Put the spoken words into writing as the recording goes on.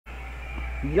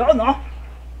Yun, oh!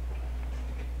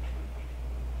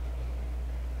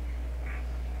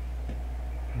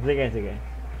 Sige, sige.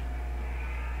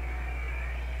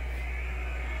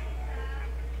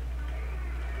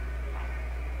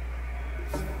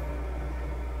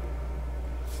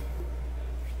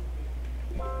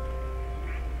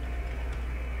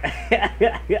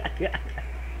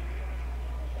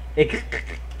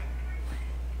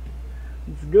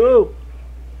 Let's go!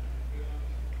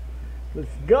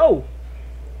 Let's go!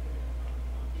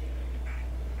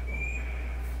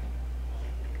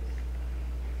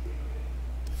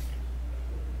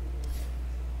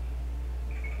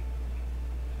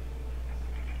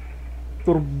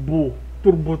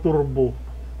 Turbo.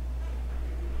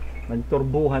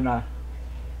 Nagturbuhan na.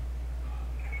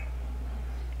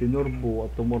 Tinurbo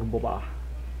at tumurbo pa.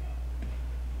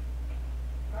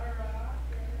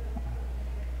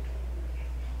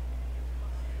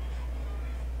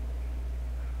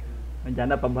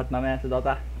 Andiyan na, pabuhat mamaya sa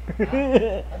Dota.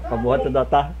 Pabuhat sa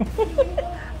Dota.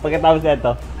 Pagkatapos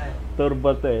nito,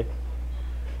 turbo to eh.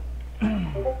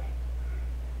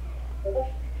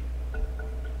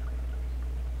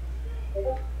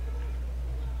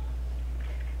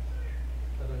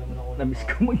 Namiss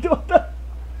ko mag-Dota.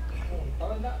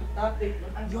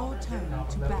 Your turn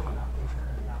to battle.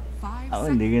 5 Ako,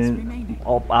 seconds remaining.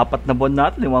 Apat na buwan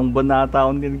natin, 5 buwan na ata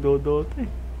akong nagdodota eh.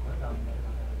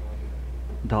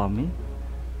 Dami.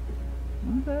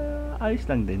 Ayos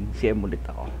lang din. CM ulit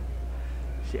ako.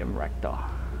 CM Recto.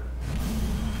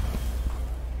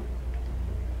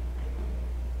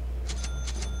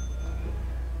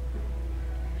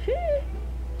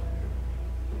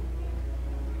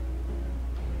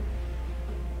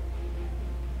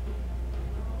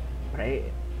 Pre.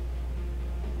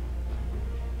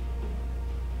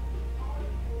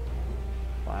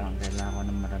 Parang kailangan ko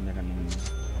ng marami-raming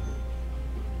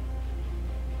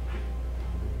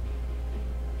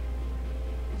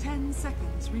 10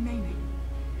 seconds remaining.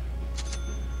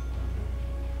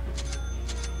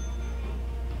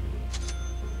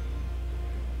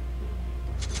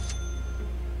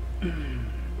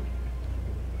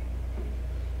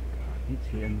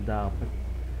 Yan dapat.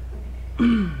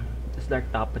 Tapos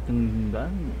dapat yung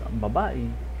ang babae.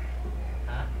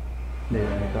 Ha? Hindi,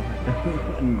 ito.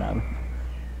 Ano namin?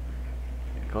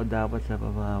 Ikaw dapat sa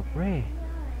baba, pre.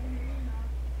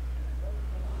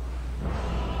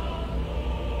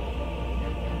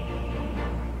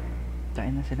 Tayo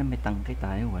na sila, may tangke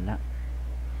tayo, wala.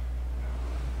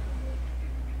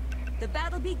 The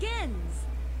battle begins.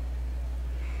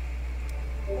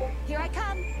 Here I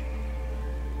come.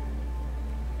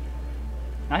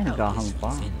 Ay, nagahang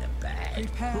pa.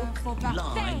 Prepare for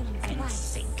battle.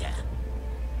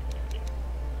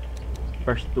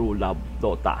 First to love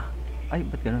Dota. Ay,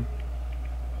 ba't ganun?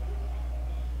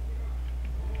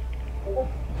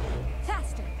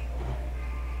 Faster.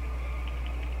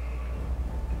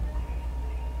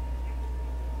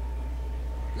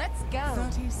 Let's go.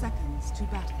 30 seconds to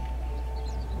battle.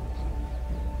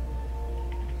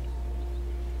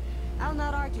 I'll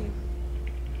not argue.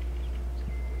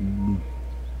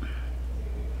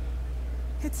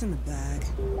 It's in the bag.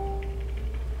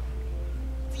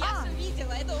 Я все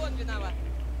видела, это он виноват.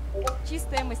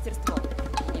 Чистое мастерство.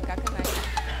 Никак иначе.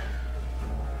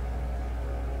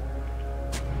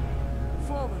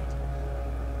 Forward.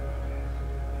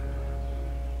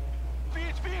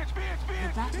 The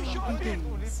battle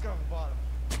begins.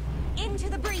 Into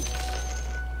the breach.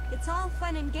 It's all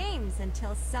fun and games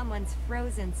until someone's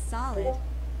frozen solid.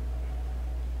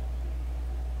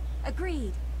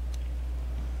 Agreed.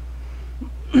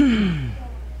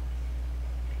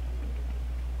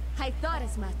 I thought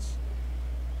as much.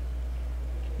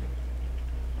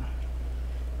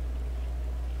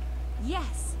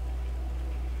 Yes.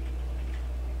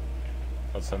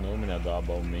 Пацаны, у меня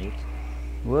дабл мид.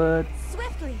 What?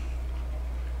 Swiftly.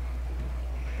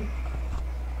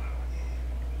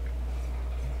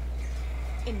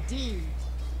 Indeed.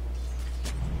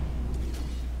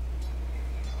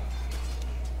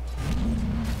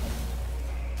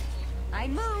 I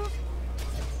move.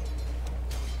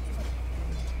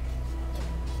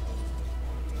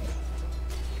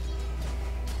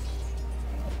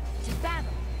 To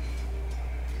battle.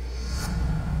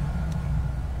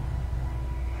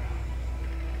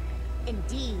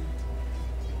 Indeed.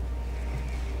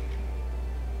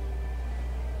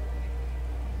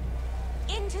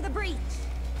 Into the breach.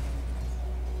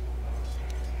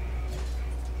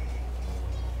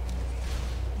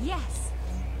 Yes.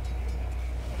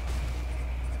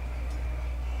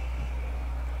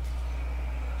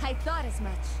 I thought as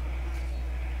much.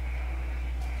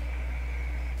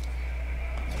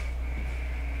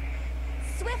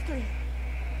 Swiftly.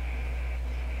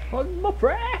 Hold mo,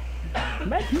 pre!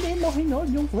 Ba't hindi mo hinod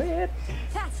yung quit?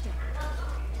 Faster.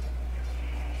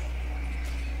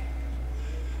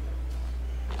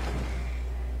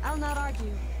 I'll not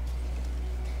argue.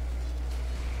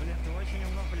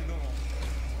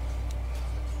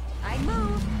 I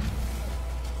move.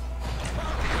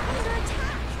 Under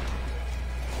attack.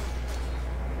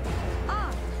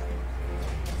 Ah.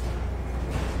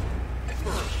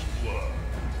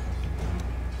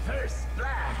 First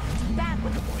blood. Bad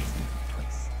with the Poison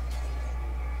twist.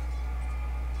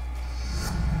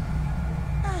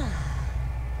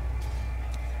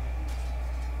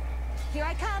 Here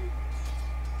I come.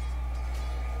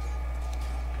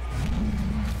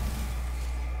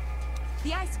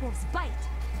 The ice wolves bite.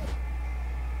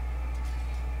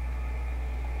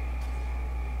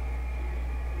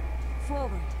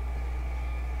 Forward.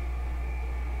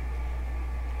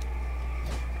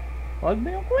 Hold mo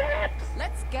yung quit!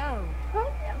 Let's go.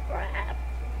 Hold mo yung quit!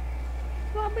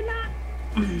 Sabi na!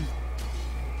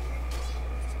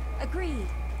 Agreed.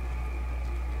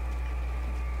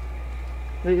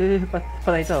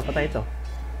 Patay ito, patay ito.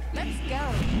 Let's go.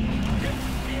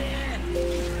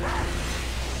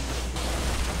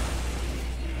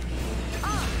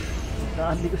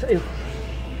 Hindi ko sa'yo.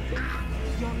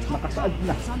 Your top Nakasaad tower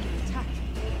na. is under attack.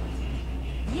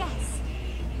 Yes.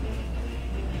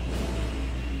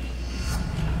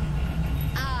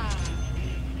 Ah.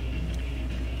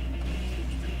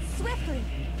 Swiftly.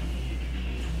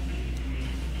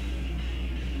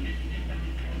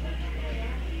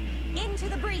 Into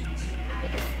the breach.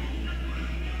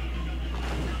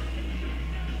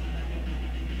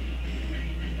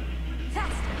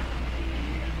 Faster.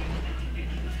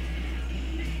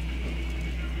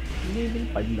 Level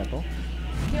 5 na to.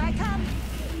 Here I come.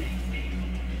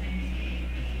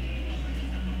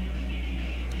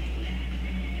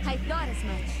 I thought as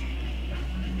much.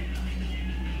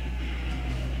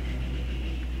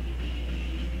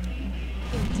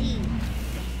 Indeed.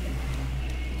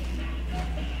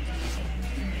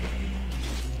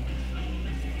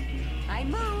 I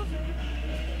move.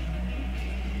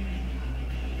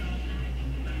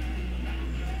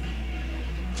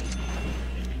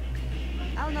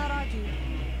 I'll not argue.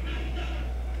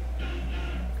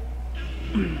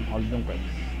 Hold yung quit.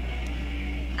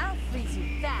 I'll freeze you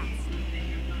fast.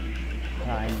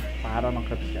 Kain, para ng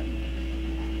clips yan.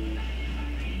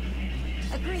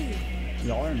 Agreed.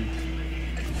 Yarn.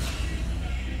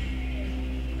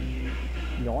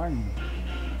 Yarn.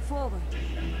 Forward.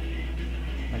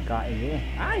 Nagkain eh.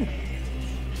 Ay!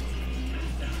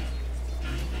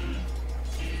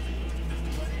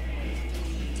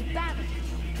 To battle.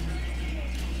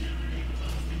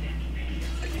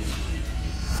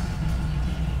 Ah.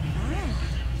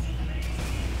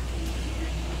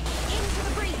 Into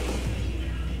the breach.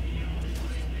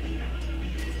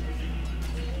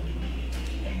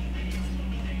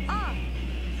 Ah.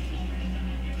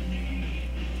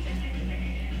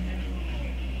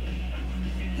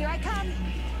 Here I come.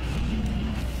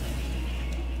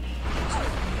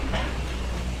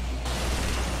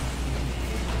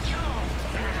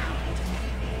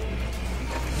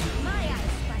 My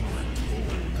eyes spice.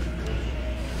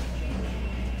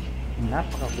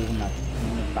 Napakakunat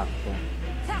ng takto.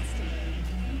 Faster.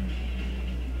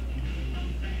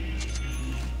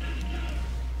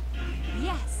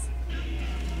 Yes.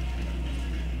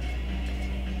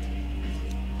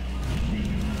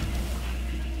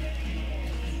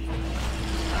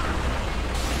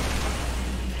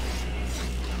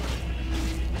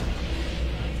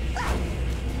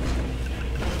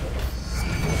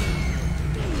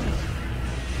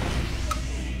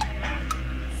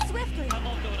 Swiftly.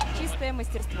 Чистое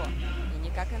мастерство. И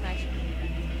никак иначе.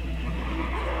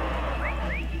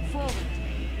 Forward.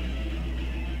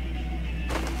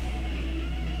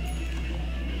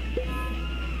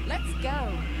 Let's go.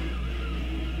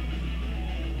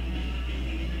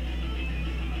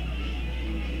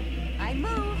 I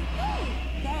move.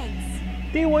 Thanks.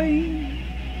 Tiway!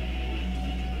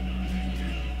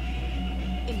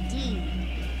 Indeed.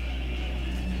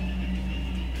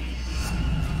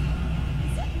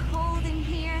 Is it cold in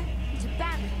here? To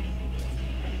battle.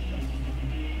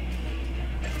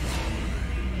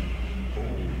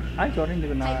 Ay, sorry, hindi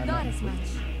ko na... I thought as much.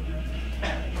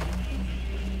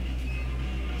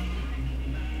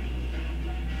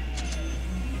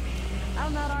 I'll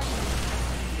not argue.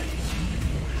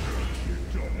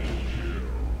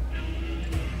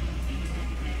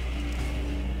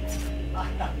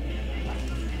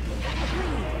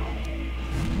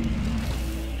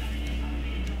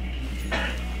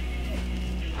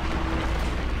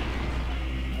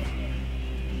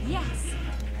 Yes.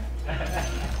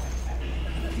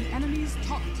 The enemy's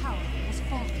top tower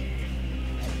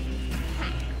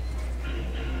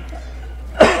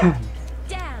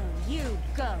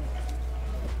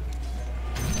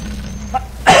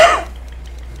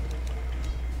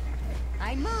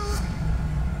I move.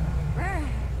 Brr.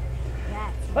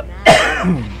 That's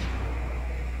nice.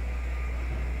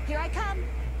 Here I come.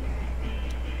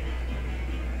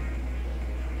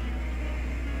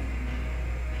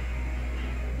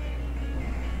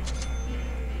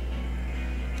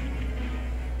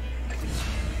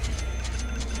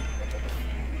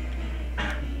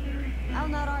 I'll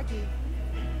not argue.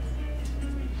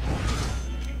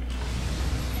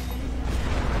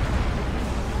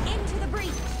 Into the breach.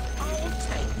 I'll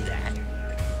take that.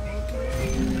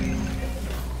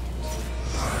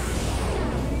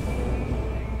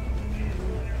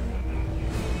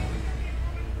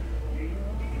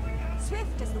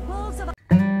 Swift as the wolves of a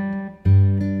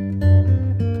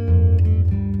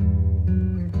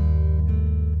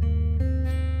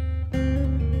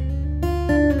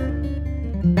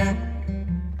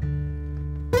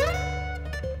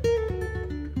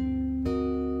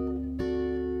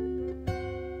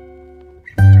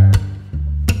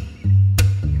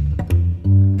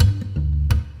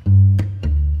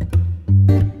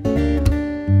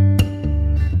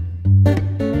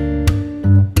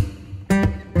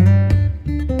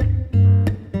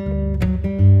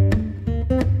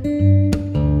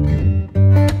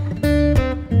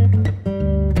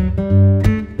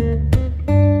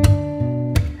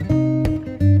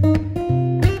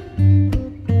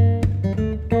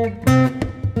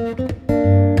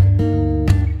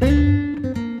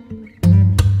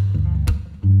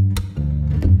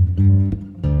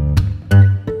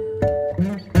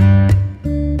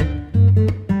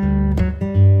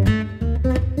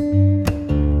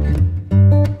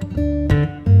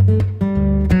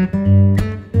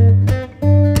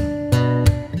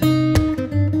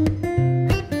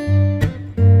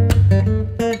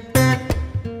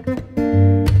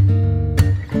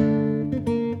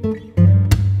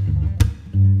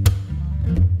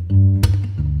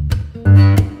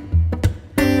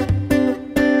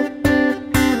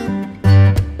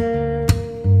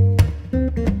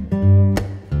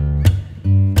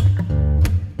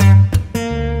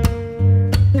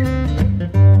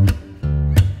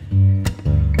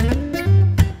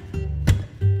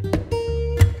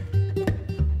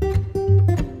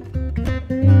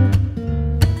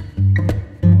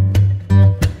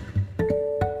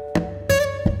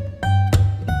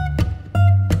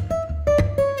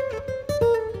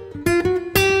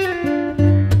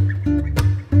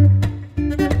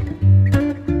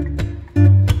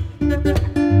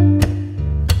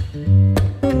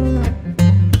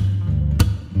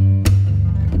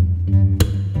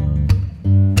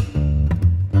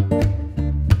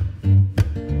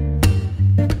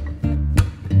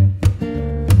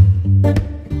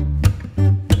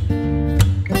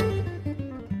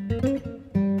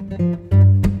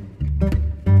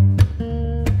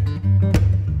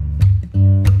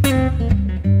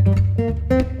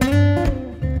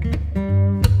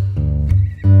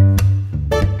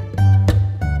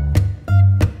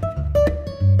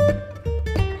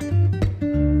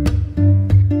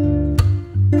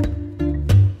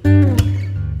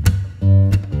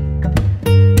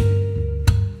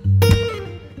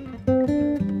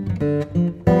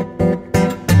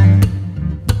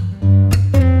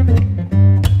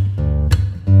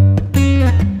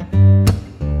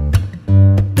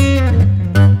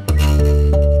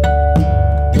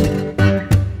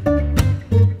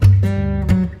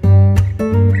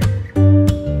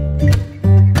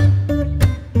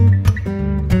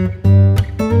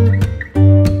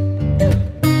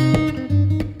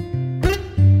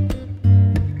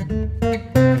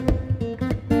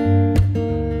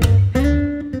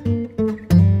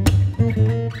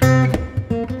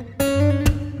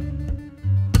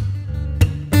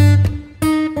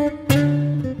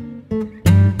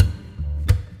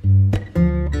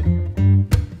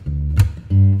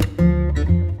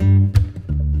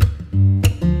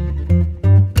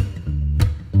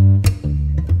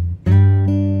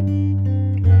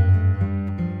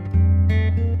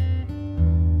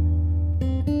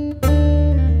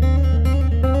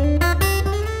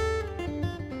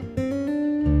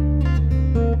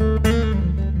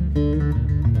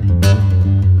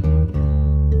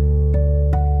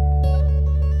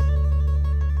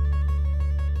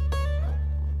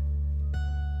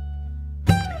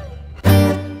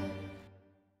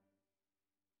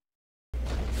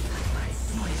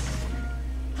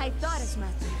I thought as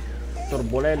much.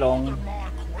 Turbolelong.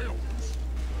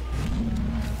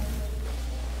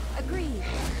 Agreed.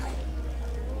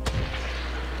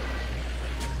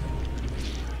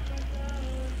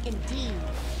 Indeed.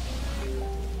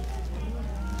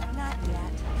 Not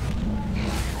yet.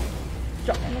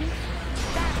 Tsak, ano?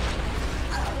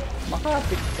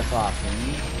 Makapit ka sa akin.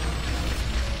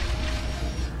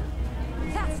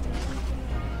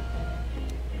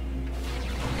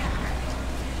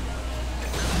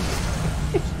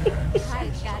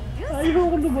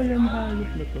 Ano ba yan? Hayop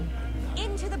na to?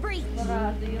 Into the breach.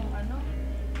 Sarado yung ano.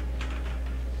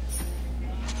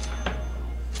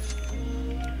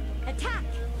 Attack.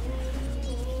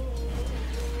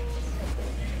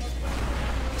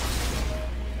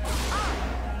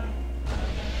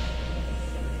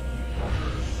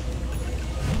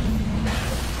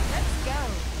 Let's go.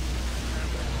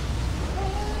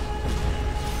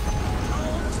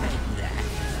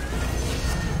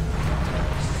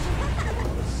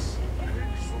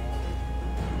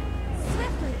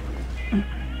 Swiftly.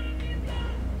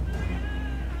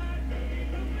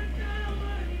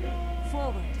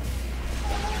 Forward.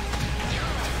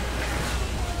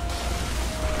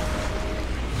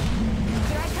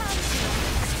 Here I come.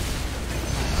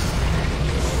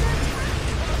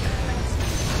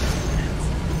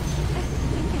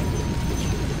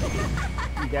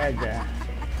 Jaja.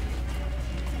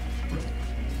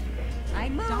 I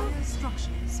move. Dire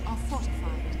structures are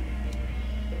fortified.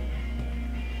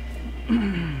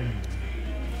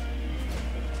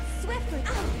 Swiftly.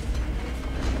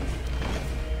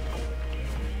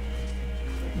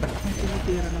 May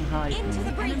tinitira ng hayop. Into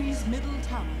the breach. Enemy's middle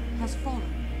tower has fallen.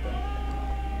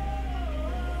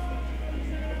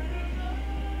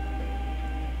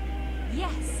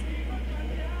 Yes.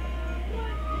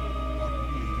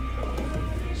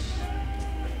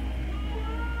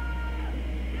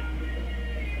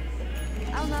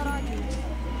 I'll not argue.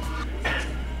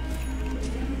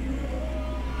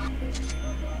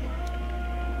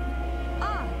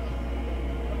 On.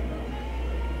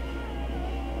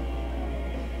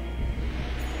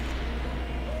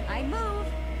 I move.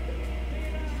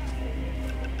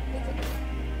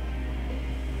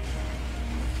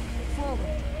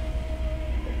 Forward.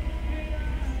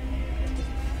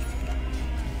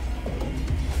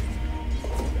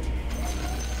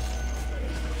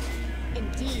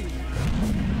 Indeed.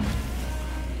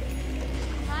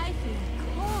 I feel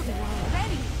colder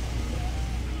already.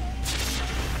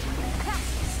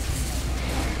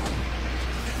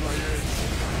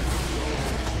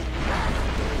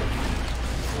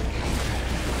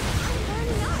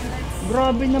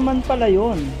 Grabe naman pala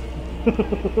yun.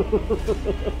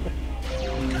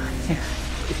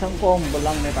 Isang combo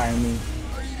lang ni timing.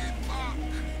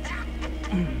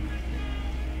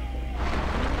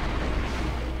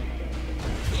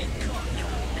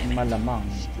 Malamang.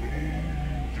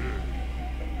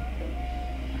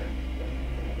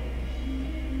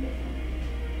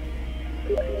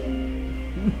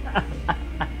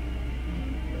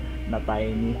 Na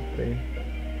tiny.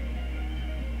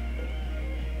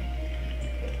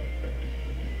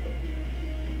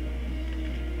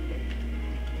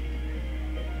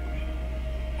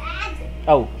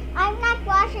 Oh. I'm not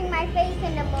washing my face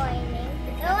in the morning.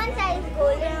 No one says he's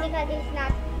golden because he's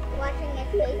not washing his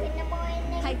face in the morning.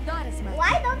 I thought as much.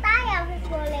 Why don't I have a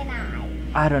swollen eye?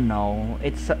 I don't know.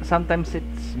 It's sometimes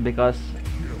it's because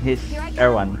he's Here I go.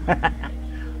 Erwan.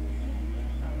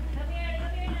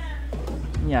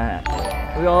 Yeah.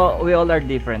 We all are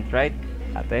different, right?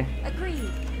 Ate.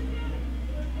 Agreed.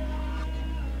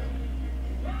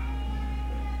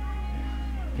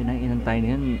 Kinainan tayo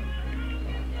niyan.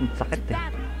 Ang sakit eh.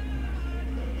 Battle.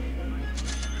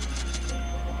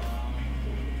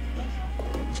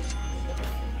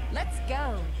 Let's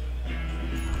go.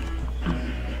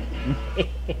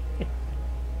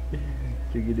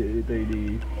 Sige dito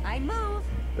ini. I move.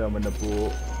 Tama na po.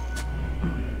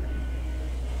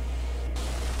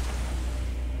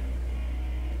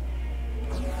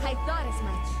 I thought as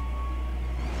much.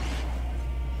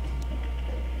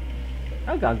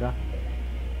 Ah, gaga.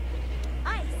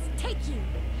 Ice, take you.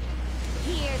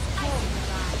 Here's ice.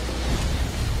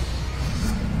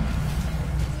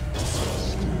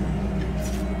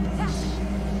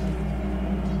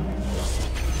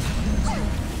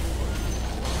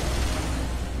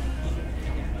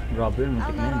 Grabe yun, I'll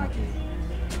muntik na not yun. argue.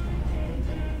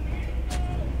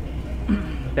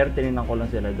 Pero tininan ko lang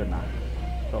sila doon ah.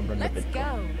 Sobrang Let's lipid ko.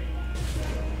 go.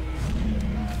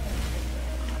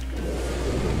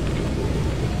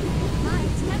 My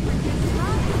temperature's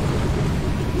high.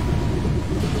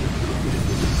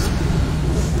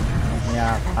 Kaya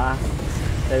ka.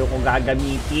 Sa'yo ko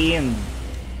gagamitin.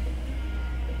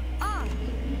 On.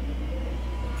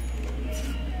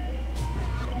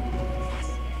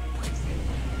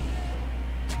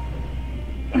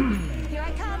 Here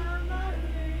I come.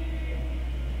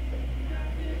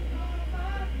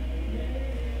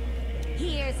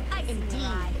 Here's ice.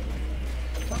 Indeed.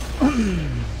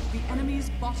 The enemy's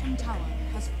bottom tower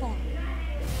has fallen.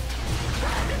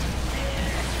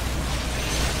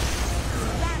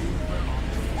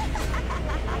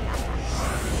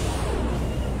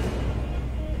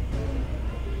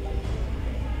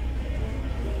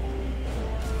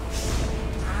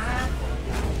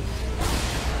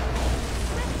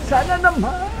 Sana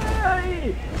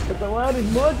naman! Patawarin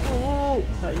mo ako!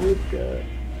 Hayop ka.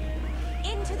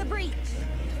 Into the breach.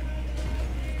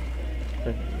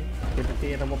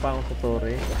 Pinatira mo pa ako sa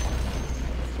torre.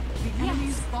 The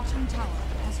enemy's bottom tower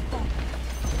has fallen.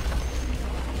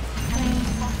 The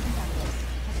enemy's bottom tower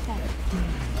has fallen.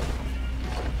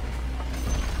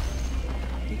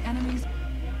 The enemy's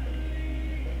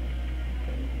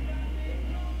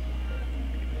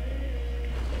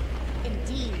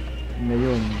Indeed.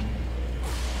 Ngayon,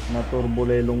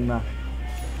 naturbulelong na.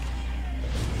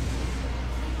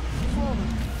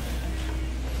 Forward.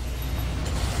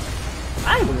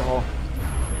 Ay! Wala ko.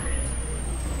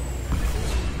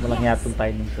 Walang yatong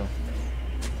timing to.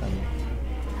 Sabi.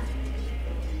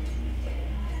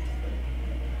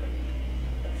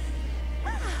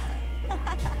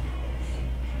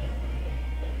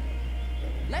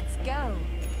 Let's go.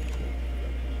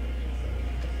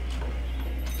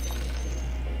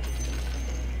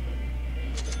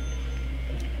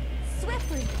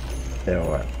 Swiftly.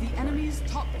 Ewan. The enemy's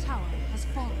top tower has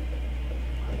fallen.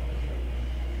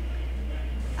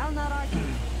 I'll not argue.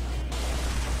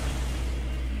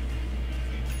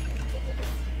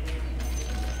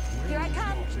 Here I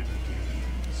come.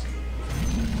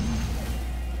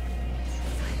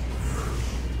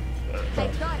 I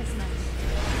thought as much.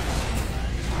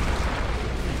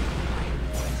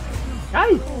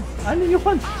 Ay! Ano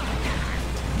yun?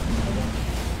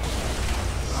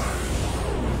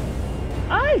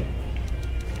 Ay!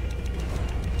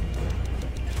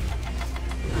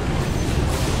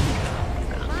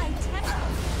 My tempo.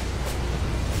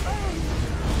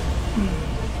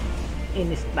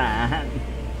 Inistahan.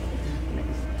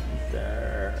 Nice,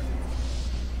 sir.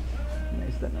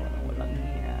 Nice na naman ang walang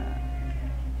niya.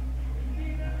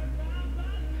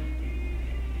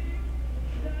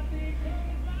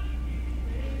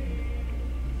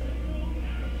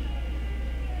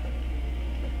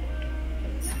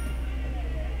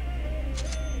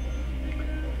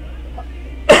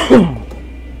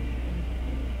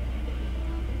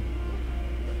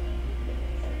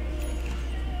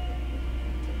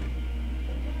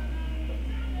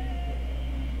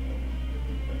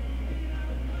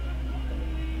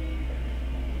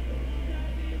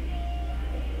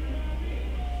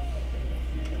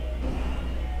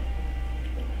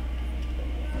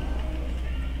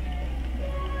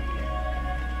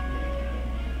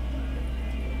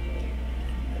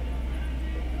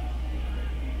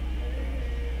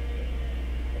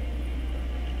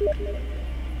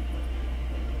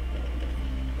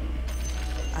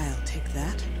 I'll take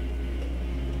that.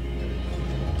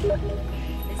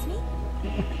 This me?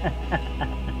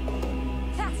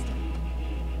 Faster.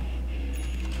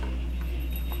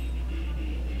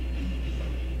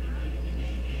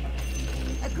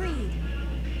 Agreed.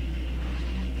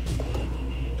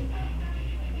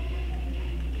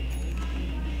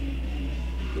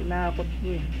 Tinakot ko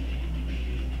eh.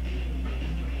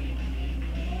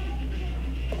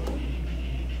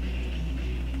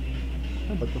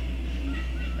 Ano ba to?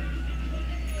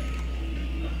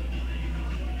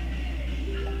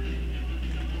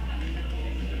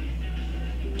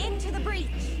 Into the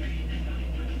breach.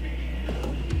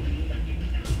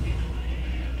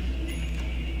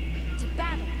 To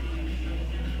battle.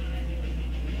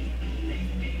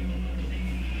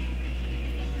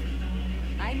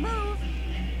 I move.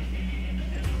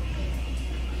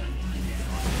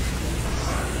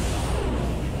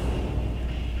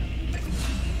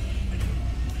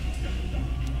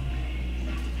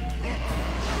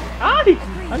 Ay!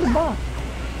 Ano ba?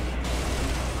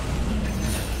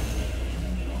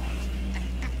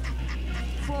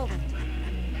 Forward.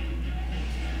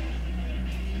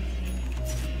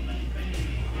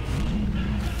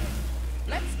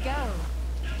 Let's go.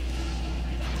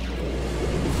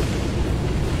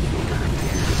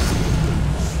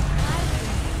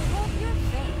 Hold your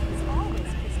faith is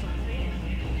always crystal clear.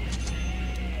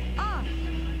 On.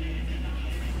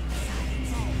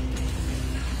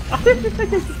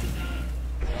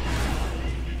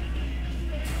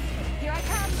 Here I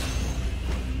come.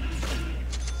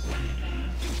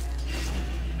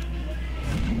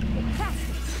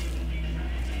 Faster.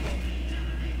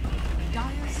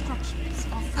 Dire structures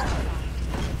are fortified.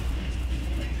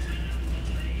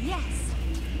 Yes.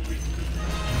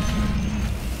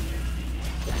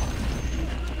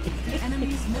 The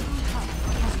enemy's middle tower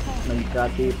has fallen.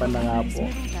 Nagkatipan na nga The po.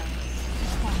 enemy's middle barracks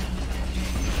has fallen.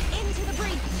 Into the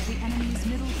breach. The enemy's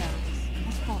middle barracks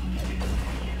has fallen.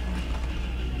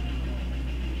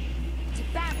 To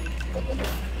battle.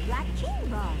 Black King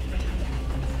Ball.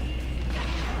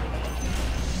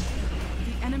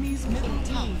 The enemy's middle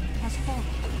tower has fallen.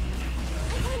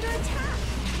 I'm under attack.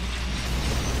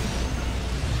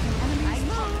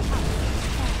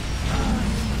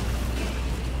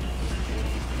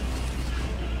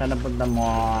 Sana punta mo.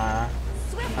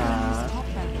 Top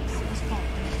barracks has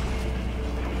fallen.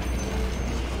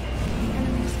 The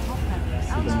enemy's top barracks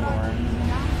has Sige more.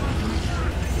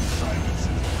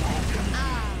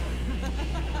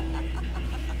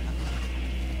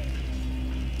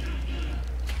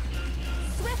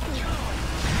 Swiftly.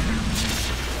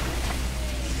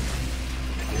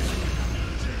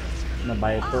 Na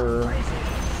Viper.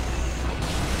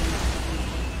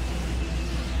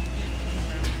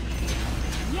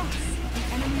 Yes. The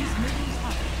enemy's middle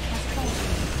tower has fallen.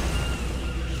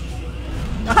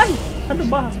 Ay! Ano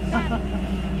ba?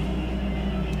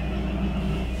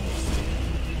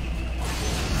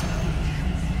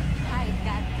 I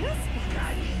got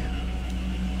goosebumps.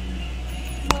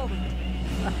 Forward.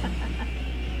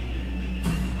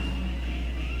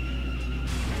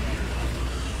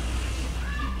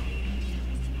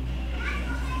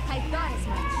 I thought as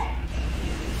much.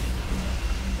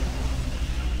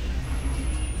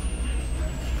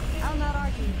 I'll not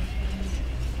argue.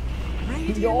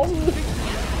 Yo!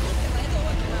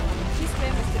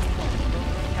 Чистое мастерство.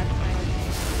 Как правило.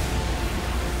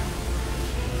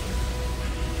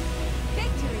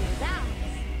 Victory is ours.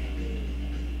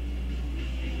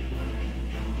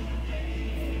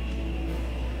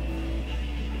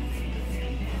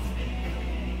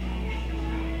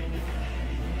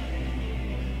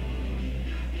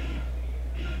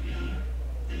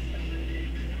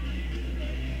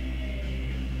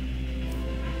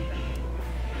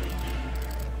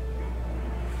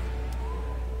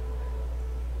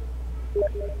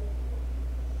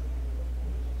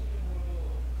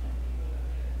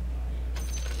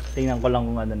 Tingnan ko lang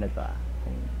kung ano nito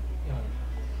Kung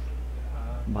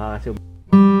baka kasi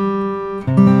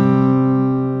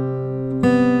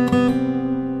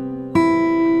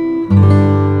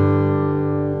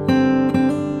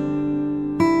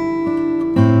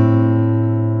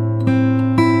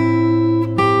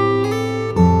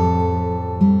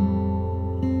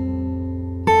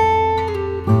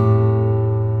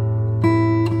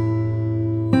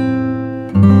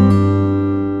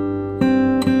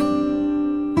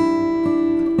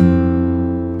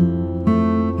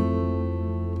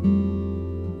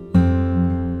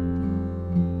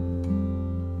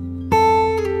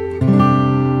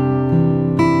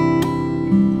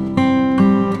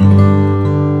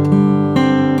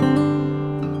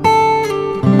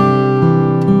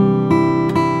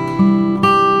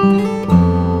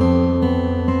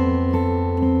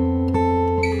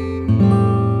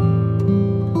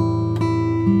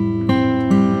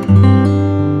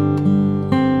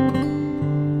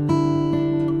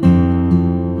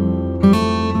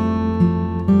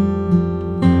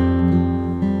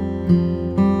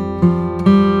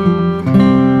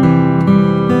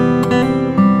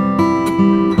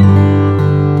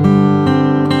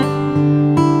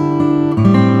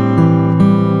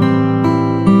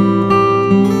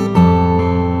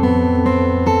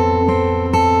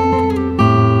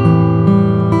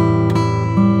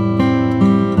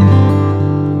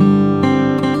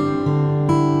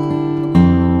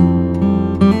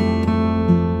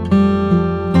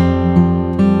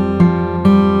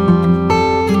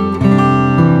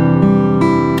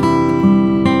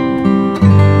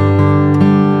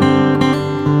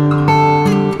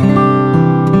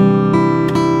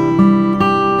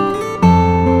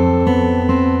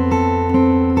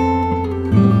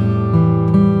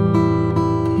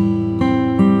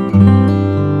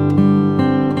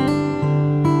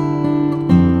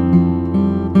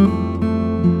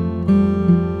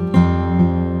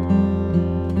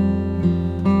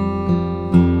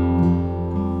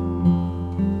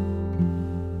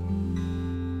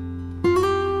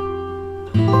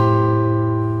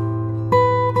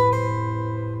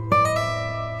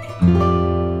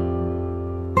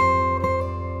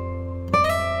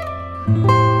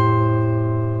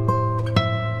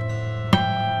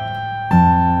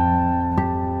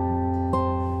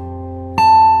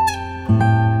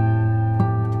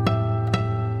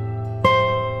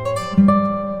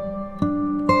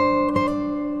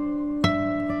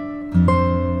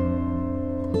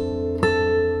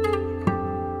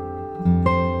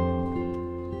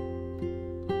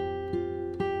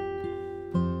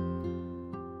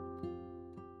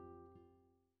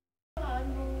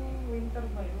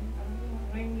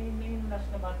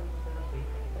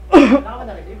Wala ka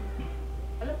na rin.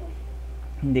 Alam mo.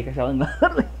 hindi kasi ako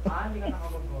Hindi ka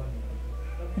nakapag-call.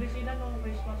 Nag-presina nung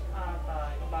Christmas at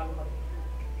yung bago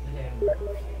mag-December.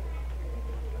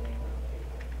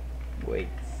 Wait.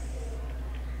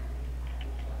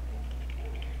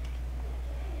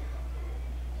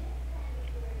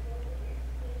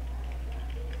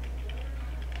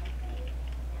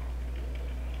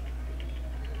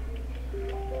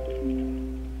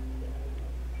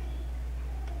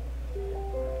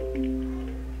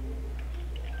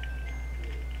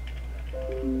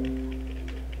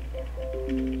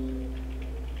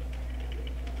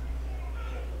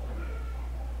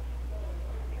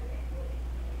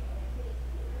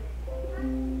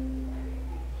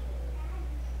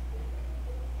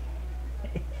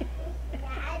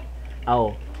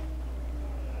 Oh.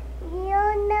 You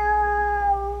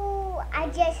know, I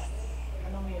just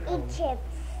Anong yun? eat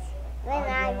chips when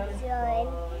I join.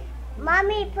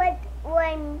 Mommy put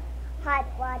warm hot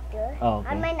water Oh, okay.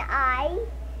 on my eye,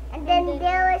 and then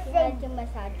there was a to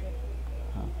massage it.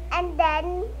 and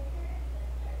then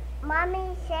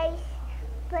mommy says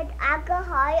put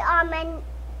alcohol on my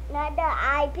another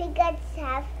eye because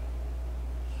have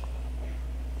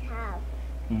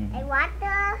Mm. and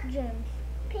water Germs.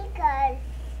 because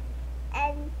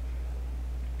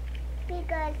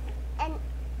and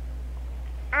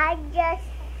I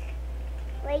just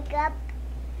wake up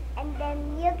and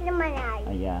then look at my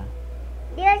eye. Yeah.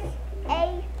 There's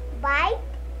a bite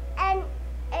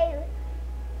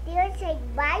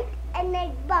and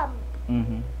a bump.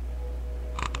 Mhm.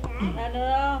 Ano,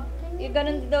 yung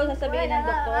ganun daw sasabihin ng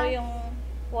doktor, yung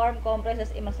warm compresses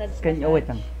i-massage. Can you wait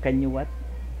lang? Can you what?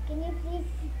 Can you please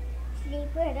sleep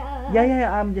with us?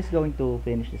 Yeah. I'm just going to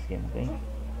finish this game, okay?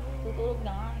 Tutulog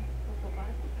na nga.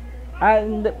 Tutukas.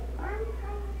 And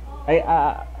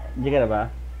di ka na ba?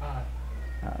 Ah,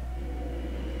 Ah.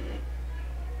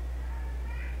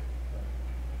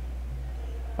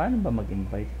 Paano ba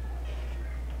mag-invite?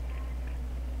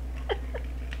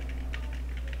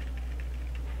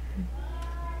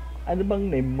 Ano bang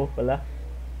name mo pala?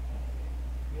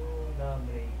 yung the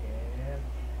breaker.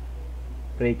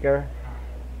 Breaker?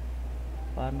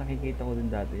 Parang nakikita ko din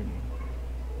dati yun eh.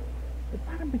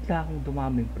 Parang bigla akong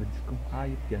dumaming friends ko.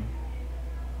 Hayop yan.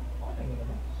 Okay mo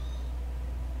naman.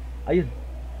 Ayun.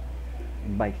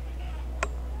 Invite.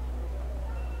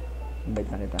 Invite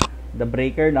na kita. The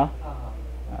Breaker, no? Ah.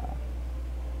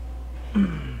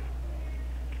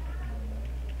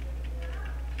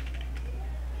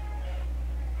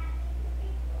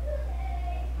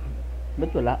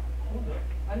 Ba't wala?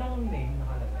 Anong name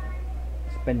nakalagay?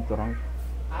 Spend ko rank.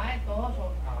 Ah, ito.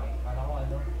 So, okay. Kala ko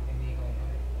ano, hindi ko ito.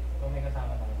 So, may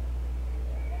kasama tayo.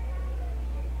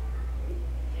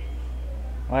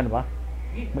 Okay na ba?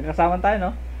 Magkasama tayo,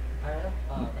 no?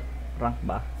 Ano? Rank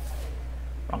ba?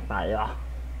 Rank tayo.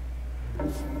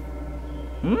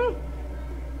 Hmm?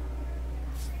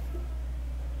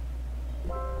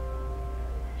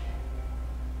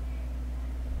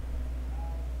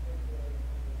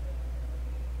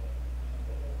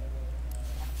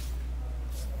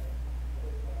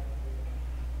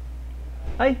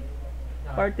 Ay!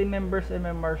 Party members and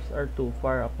members are too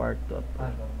far apart to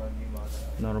approach.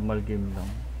 Normal game lang.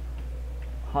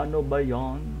 Ano ba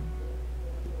yan?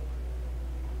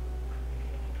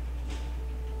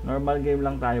 Normal game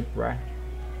lang tayo, pre.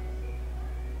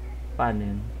 Paano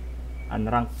yun?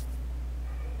 Unranked.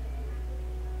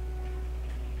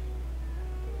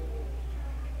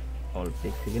 All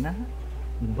pick. Sige na.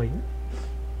 Ano ba yun?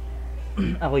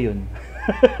 Ako yun.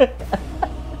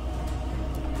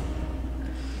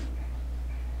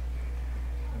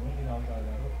 Hindi na ako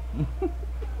lalaro.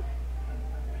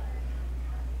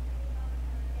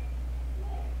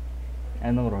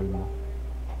 Anong role mo?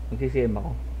 Magsi-CM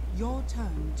ako. Your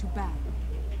turn to ban.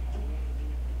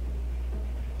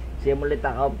 CM ulit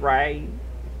ako, pre.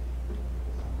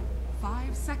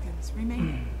 5 seconds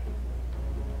remaining.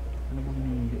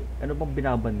 Ano bang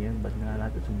binaban yan? Ba't nga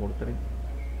natin sa mortar?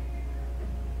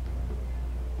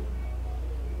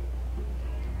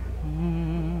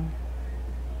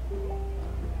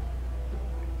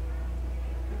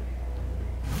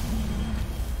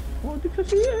 Oh, di sa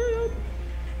CM!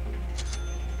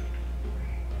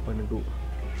 Pag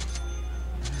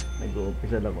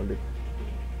nag-uumpisa lang ulit.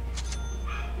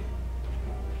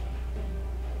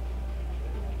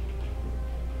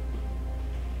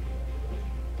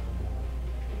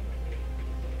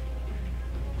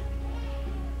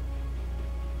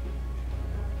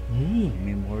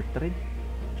 May more trade.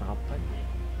 Tsaka punch.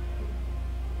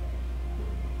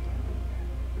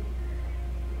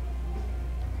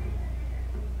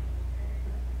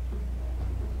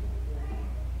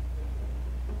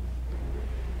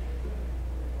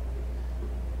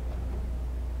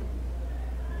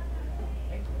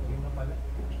 Ay, game na pala.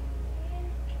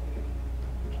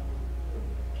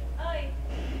 Oy!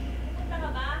 Pupunta ka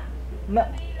ba? Na,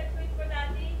 Let's wait for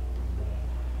daddy.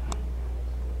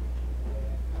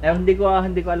 hindi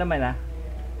ko alam yan ah.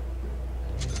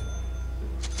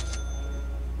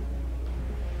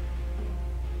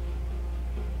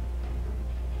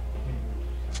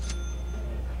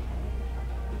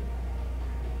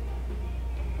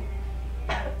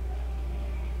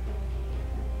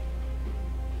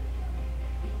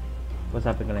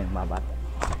 Usapin ko lang yung mga bata.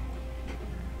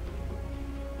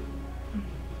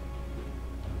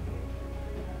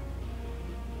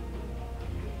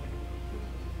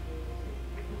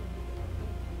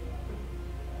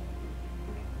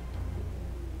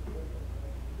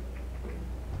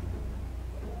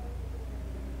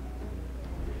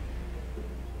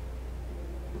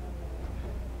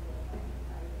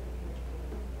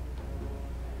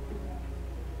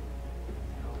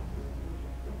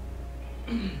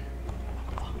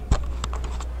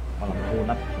 Walang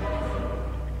kunat.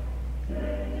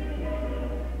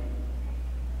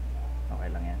 Okay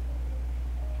lang yan.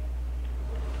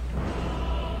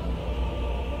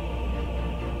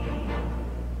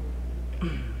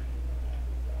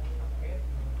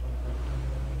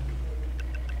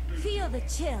 Feel the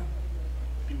chill.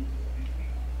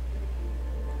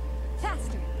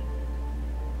 Faster.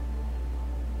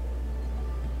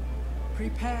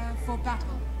 Prepare for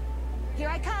battle. Here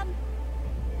I come.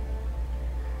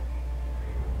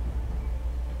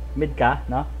 Mid ka,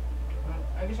 no?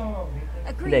 Ay, gusto mo mag-bit?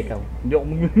 Hindi, Agreed. ikaw. Hindi ako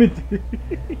mag-mid.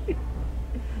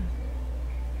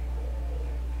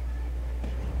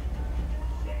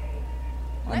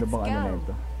 Ano Let's bang ano na go.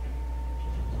 ito?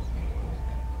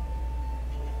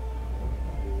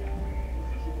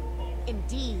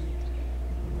 Indeed.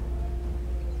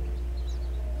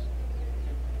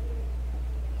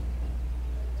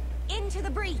 Into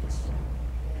the breach.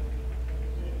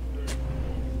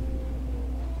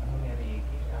 Ano may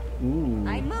Ricky? Ooh.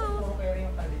 I move. Puro kayo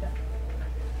yung kanila.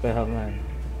 Kaya nga.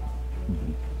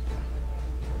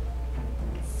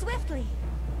 Swiftly.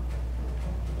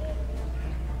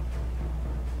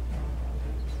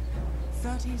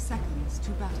 Thirty seconds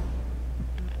to battle.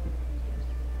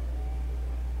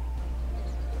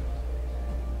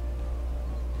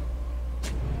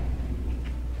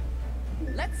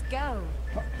 Let's go.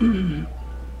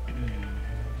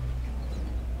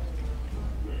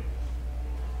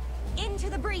 Into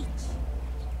the breach.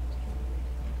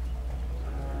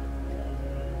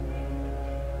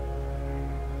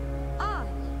 On.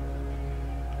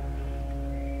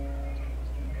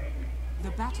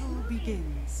 The battle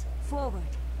begins. Forward.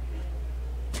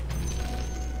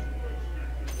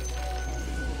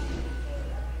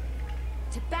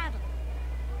 To battle.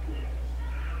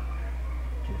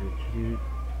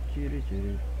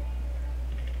 Chiri.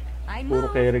 I Puro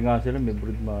move. carry nga sila, may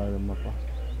brood malama pa.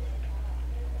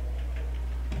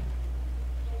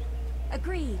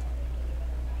 Agreed.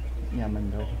 Yaman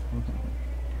daw.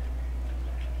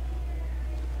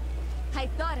 I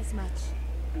thought as much.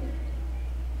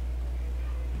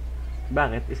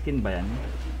 Bakit? Skin ba yan?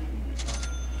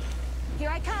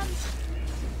 Here I come.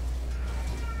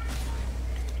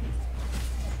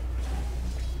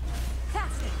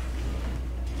 Faster.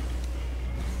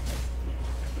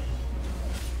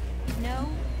 No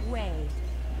way.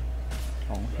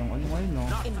 Ang isang ano ngayon, no?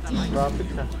 Indeed.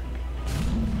 Graphics ah.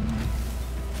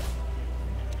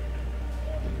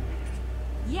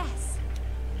 Yes.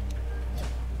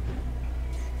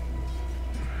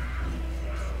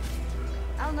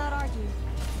 I'll not argue.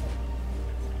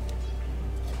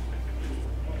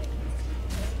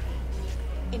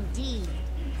 Indeed.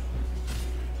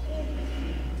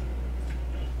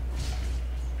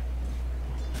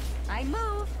 I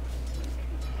move.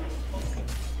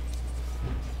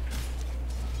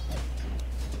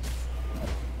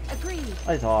 Agreed.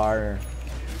 Ay, sorry.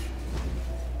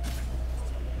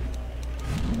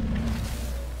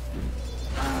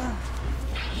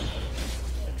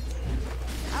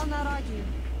 I'll not argue.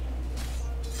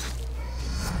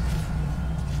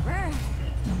 Brr.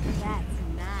 That's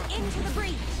nice. Into the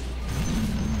breach.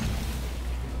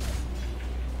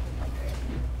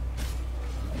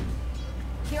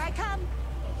 Here I come.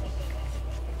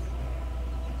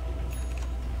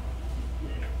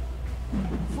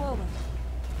 Forward.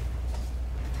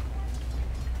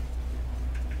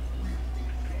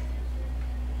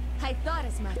 I thought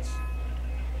as much.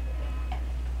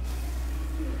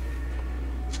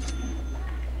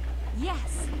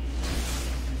 Yes.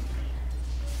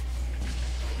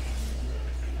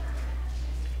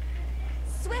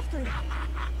 Swiftly.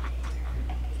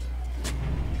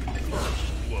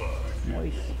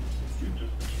 Nice.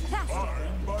 Faster.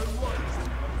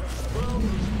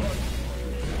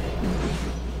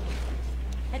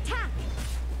 Attack.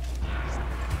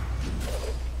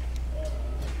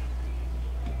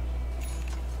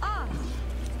 On.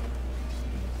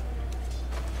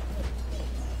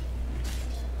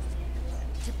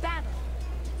 To battle.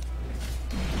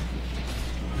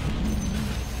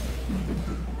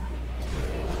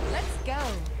 Let's go.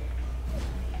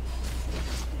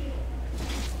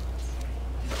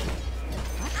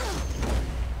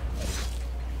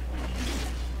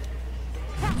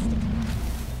 Faster.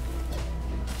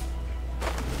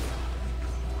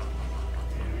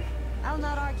 I'll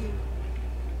not argue.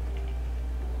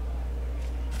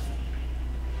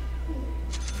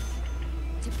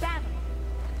 To battle.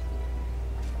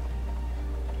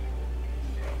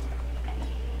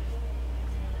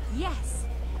 Yes.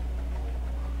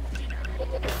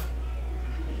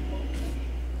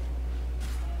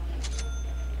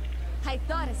 I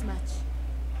thought as much.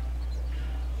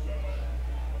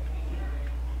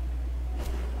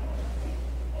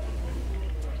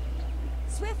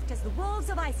 Swift as the wolves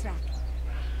of Ice Wrap.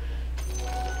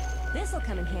 This'll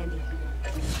come in handy.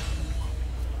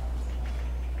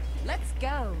 Let's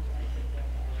go.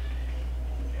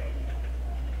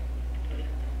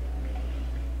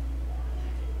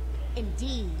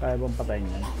 Indeed. Kaya bang patayin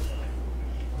yan?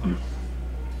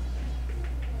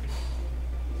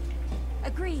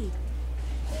 Agreed.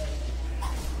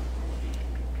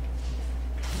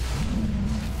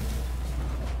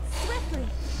 Swiftly.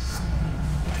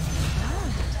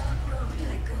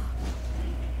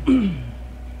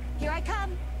 Here I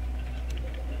come.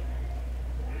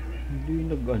 Hindi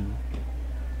nag-ano.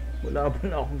 Wala pa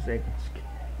na akong second skill.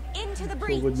 Into the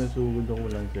breach. Sugod na sugod ako,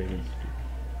 walang second skill.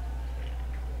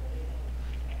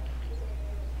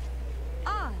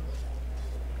 On.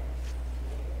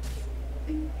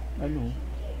 Ano?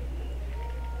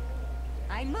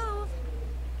 I move.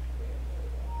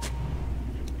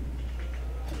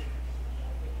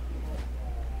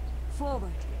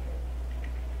 Forward.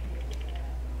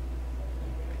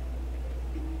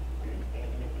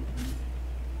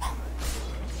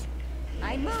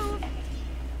 I move.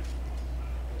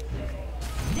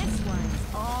 This one's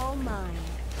all mine.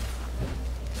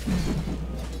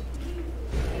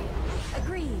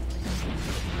 Agreed.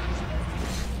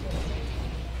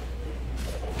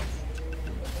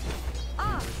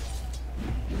 Off.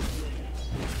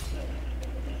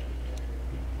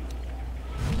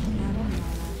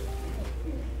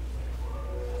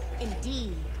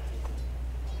 Indeed.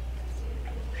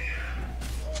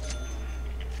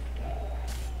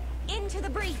 Into the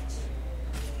breach.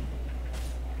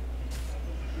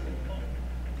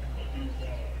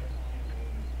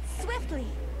 Swiftly.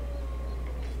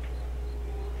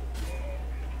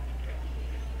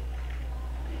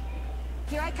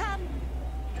 Here I come.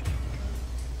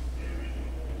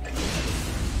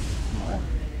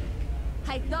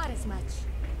 I thought as much.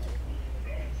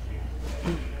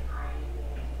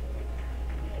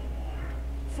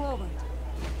 Forward.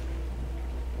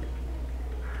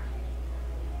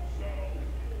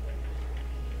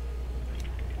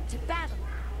 To battle.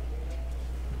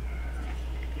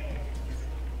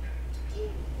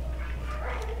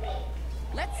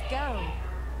 Let's go.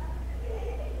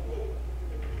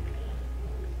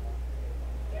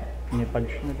 May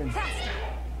punch na din. Faster.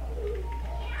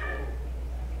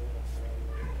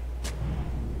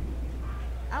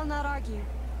 I'll not argue.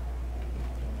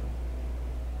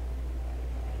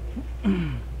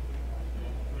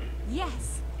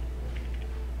 Yes.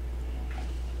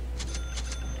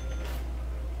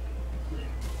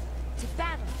 To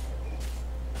battle.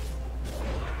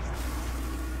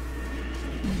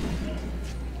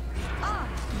 On.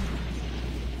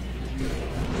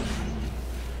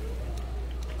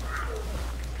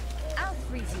 I'll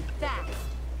freeze you fast.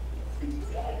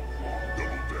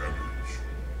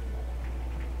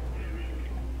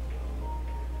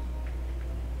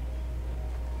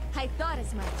 I thought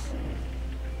as much.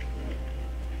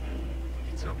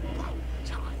 It's about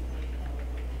time.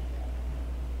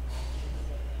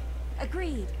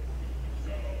 Agreed.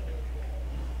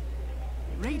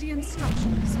 Radiant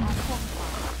structures are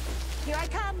fortified. Here I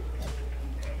come.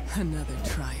 Another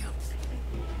triumph.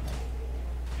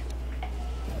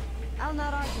 I'll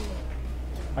not argue.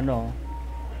 Ano?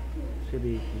 Si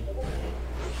Ricky.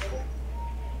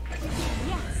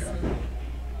 Yes.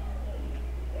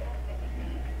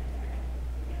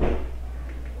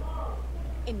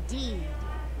 Indeed.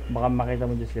 Baka makita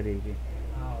mo dyan si Ricky.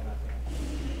 Wala.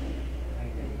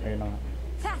 Ayun na nga.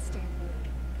 Faster.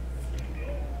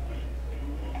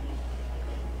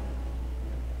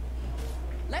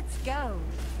 Let's go.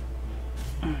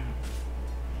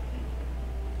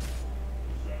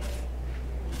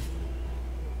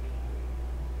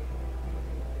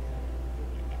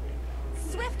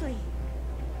 Swiftly.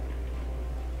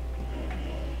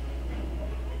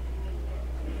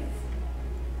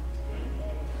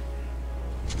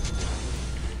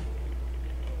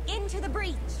 Into the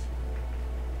breach.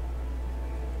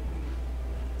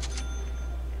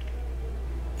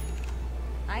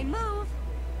 I move.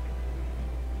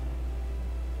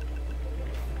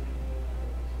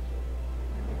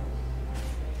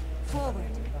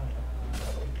 Forward.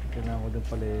 Kailangan ko din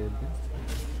pala yun.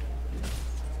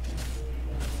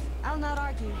 I'll not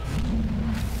argue.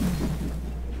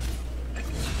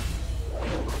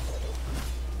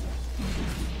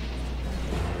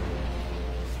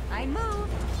 I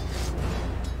move.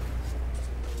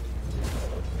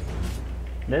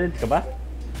 Nalit ka ba?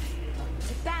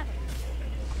 To battle.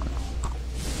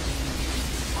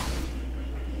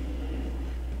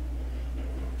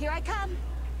 Here I come.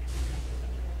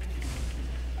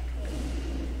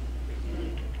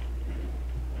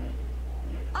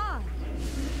 On.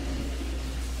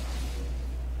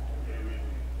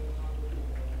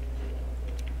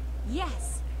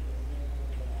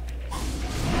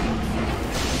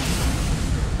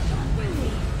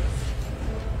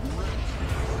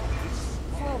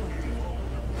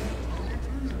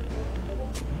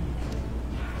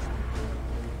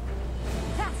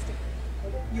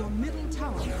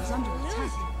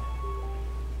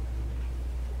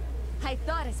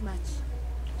 thought as much.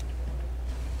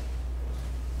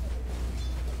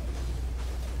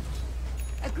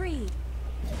 Agreed.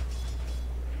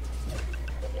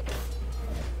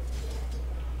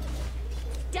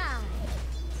 Die.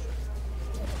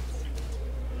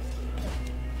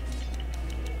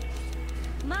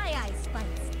 My ice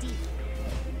bites deep.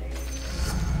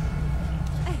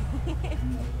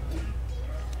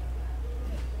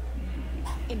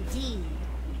 Indeed.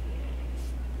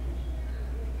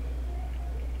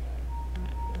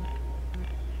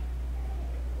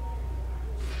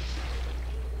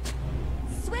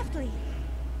 Swiftly.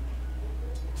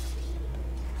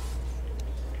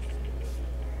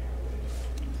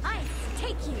 Ice,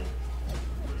 take you.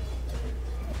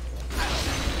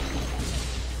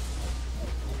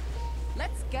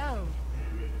 Let's go.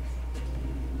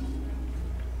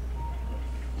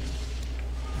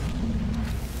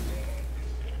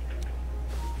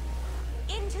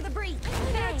 Into the breach.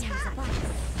 Fangs of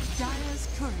ice. Dire's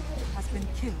courier has been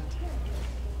killed.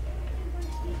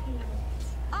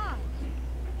 On.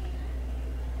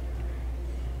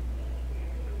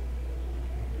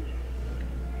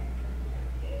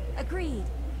 Agreed.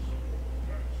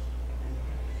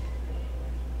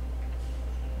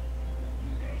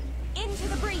 Into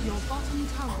the breach. Your bottom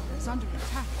tower is under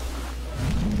attack.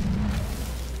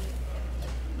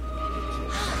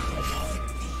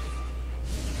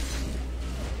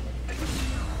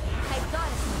 I got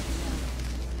it.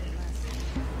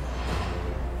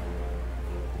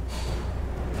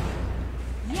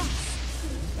 Yes.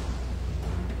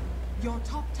 Your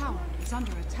top tower is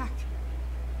under attack.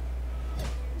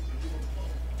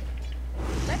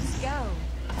 Let's go.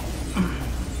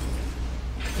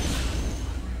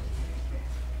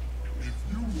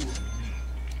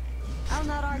 I'll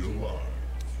not argue.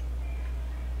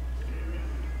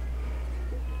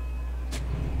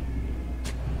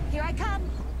 Here I come.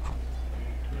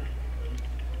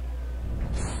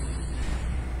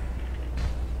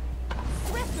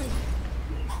 Swiftly.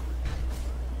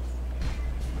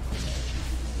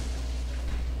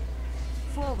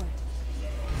 Forward.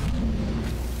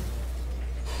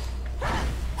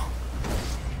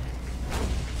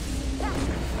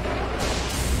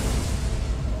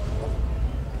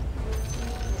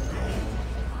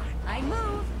 I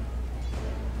move.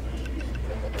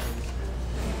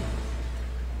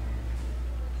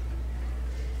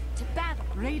 To battle.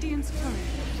 Radiant's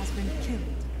courier has been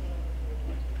killed.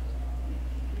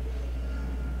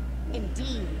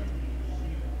 Indeed.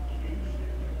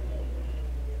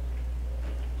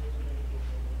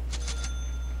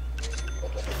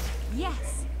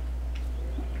 Yes.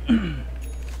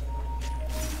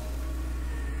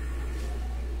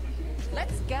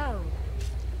 Let's go.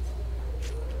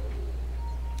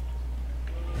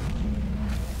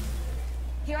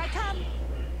 Here I come.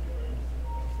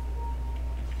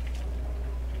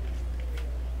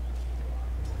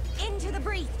 Into the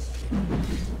breach.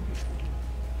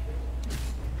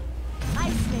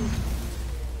 Ice Maiden.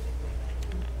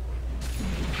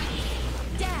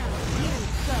 Down you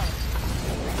go.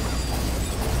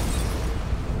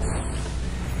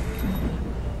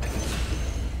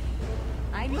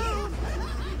 I move.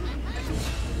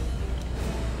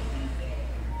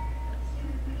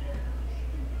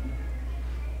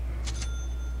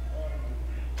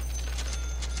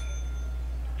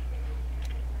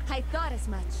 I thought as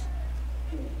much.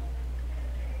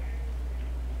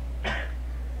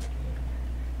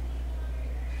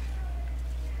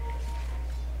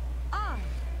 On.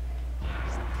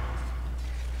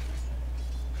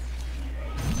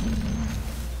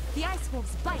 The ice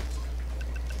wolves bite.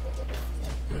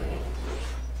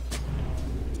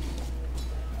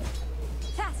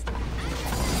 Faster.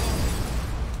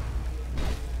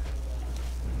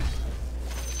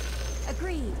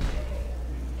 Agreed.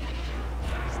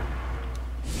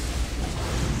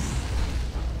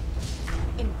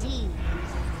 Indeed.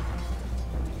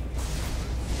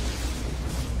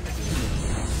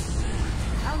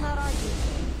 I'll not argue.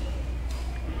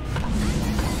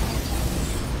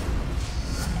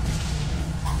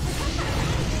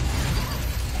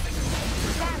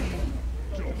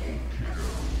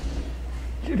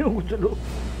 Sinusunod.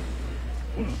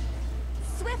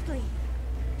 Swiftly.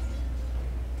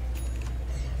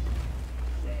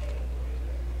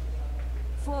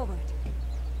 Forward.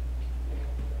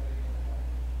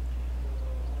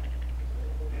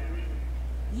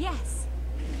 Yes.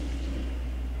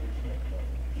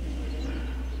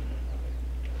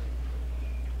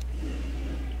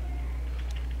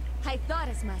 I thought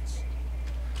as much.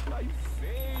 My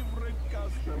favorite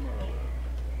customer.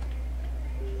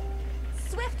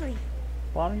 Swiftly.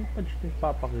 Parang yung punch na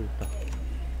ipapakita.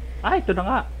 Ah, ito na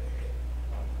nga.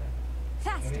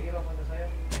 Faster. pleased.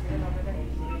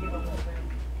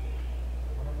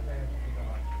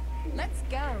 Let's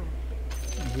go.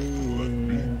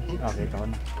 Okay, ito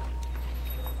na.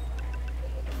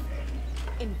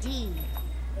 Indeed.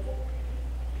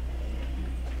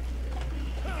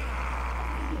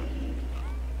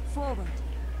 Forward.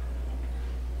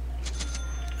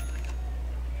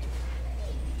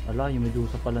 Ala, yung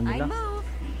medusa pala I nila. move.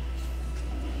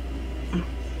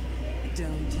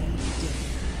 Don't you dare.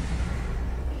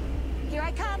 Here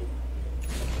I come.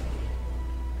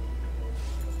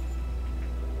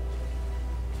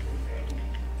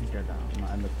 Hindi lang,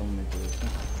 maano tong medusa.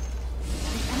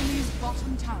 The enemy's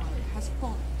bottom tower has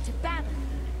fallen. To battle.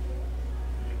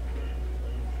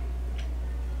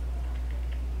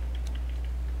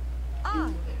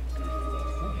 On.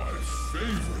 My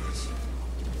favorite.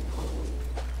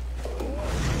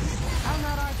 I'll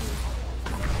not argue.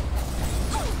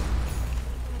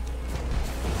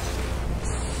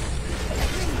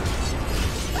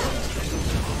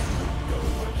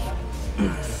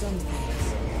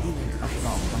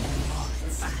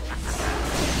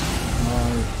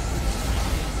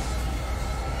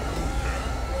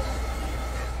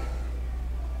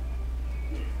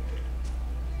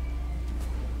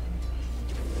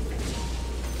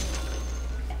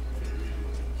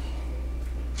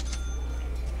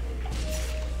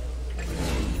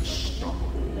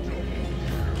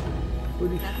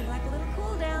 Nothing like a little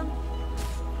cool down.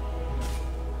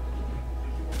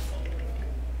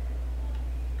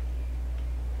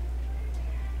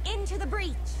 Into the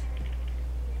breach.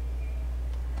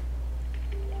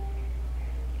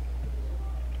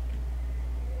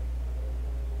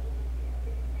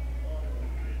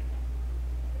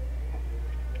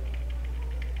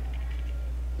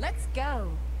 Let's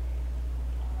go.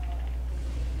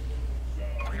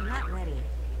 I'm not ready.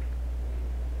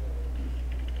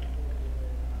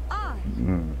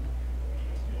 On.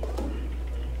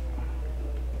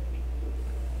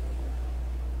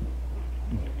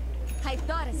 I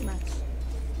thought as much.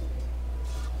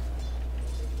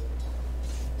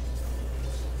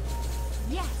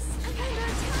 Yes, I'm under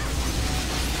attack.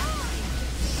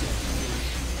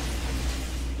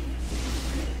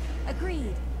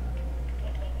 Agreed.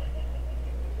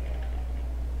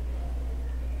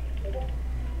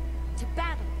 To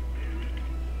battle.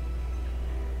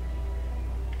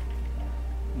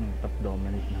 Top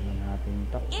dominate naman natin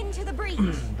top. Into the breach.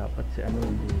 Dapat si ano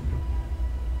dito.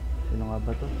 Sino nga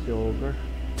ba to? Si Ogre.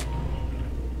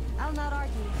 I'll not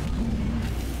argue.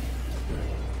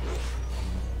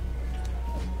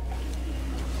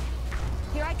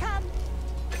 Here I come.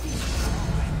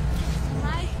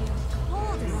 I feel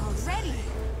colder already.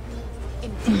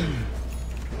 Indeed.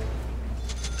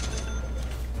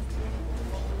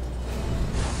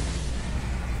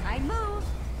 I move.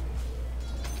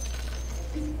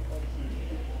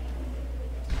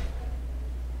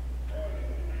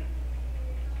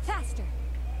 Faster.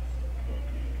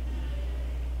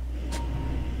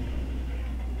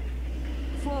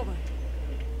 Forward.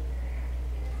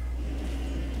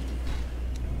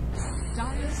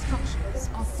 Dire structures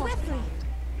are Swiftly. fortified.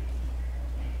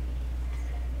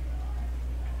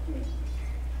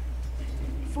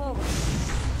 Forward.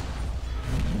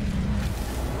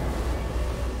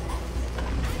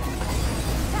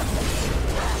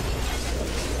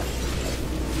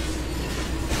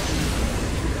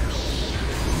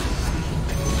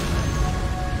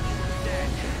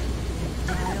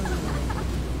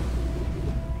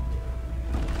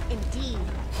 Indeed.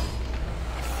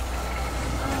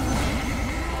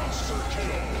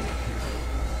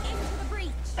 Into the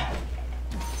breach.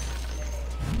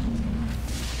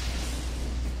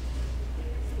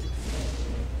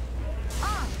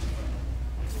 On.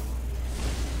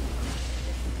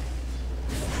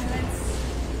 Silence.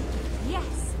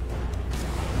 Yes.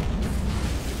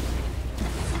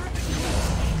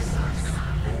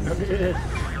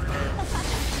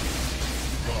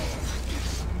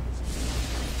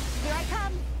 Here I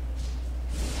come.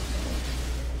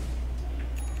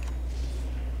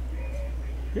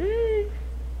 Yay!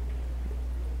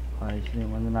 Ayos na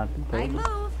yung ano natin. I Todo.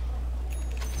 move.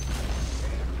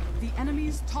 The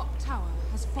enemy's top tower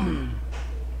has fallen.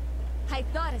 I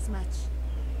thought as much.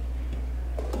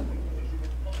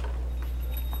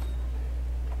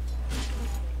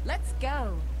 Let's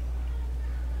go.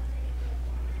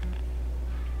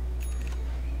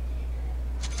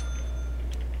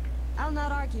 I'll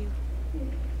not argue.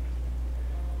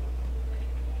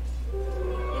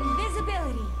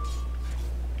 Invisibility.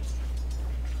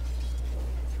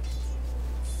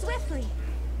 Swiftly.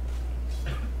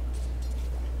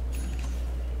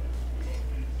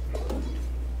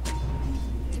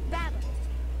 To battle.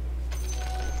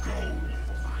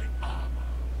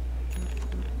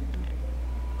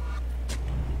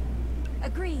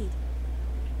 Agreed.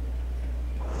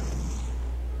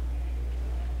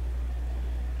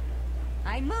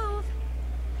 I move.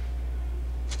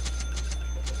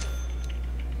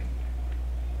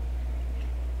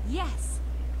 Yes.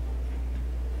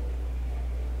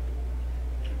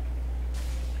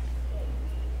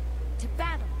 To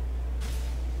battle.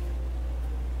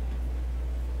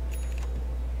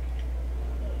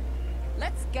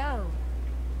 Let's go.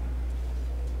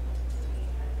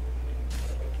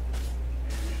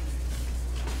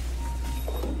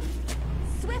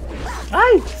 Swift.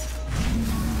 Ay!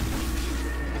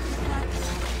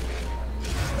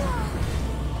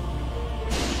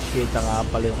 Kita nga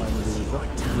pala yung ano dito.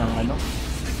 Ng ano.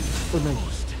 Tunay.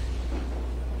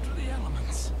 To the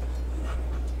elements.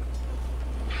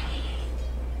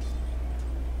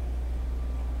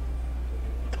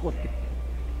 Takot.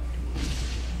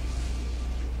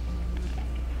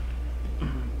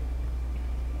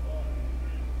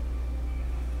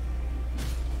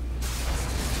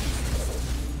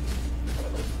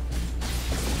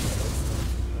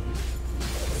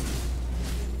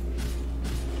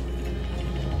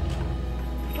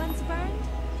 Once burned,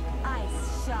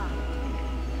 ice shot.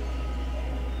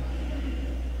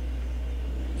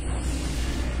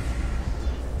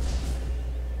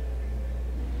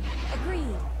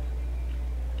 Agreed.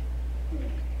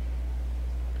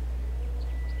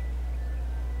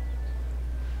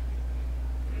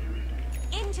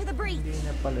 Into the breach. Hindi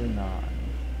na pala na.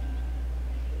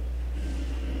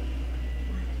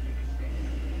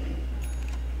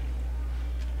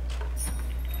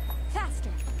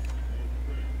 Faster.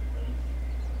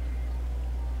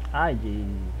 Ay, Jay.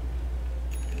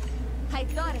 I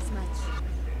thought as much.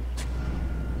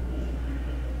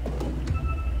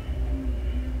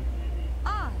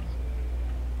 On.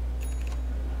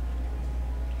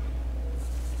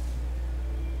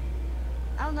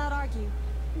 I'll not argue.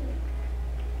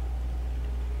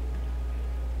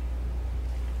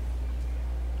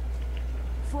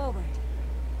 Forward.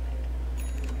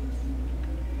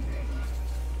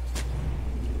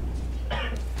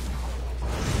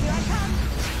 Here I come.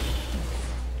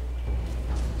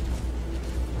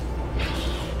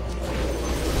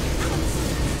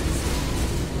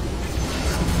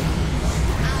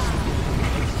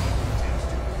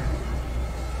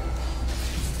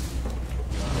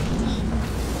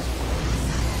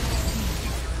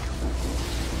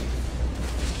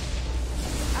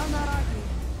 I'll not argue.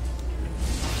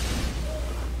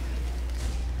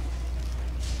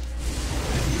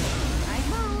 I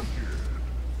move.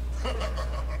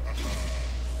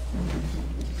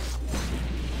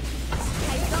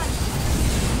 I got it.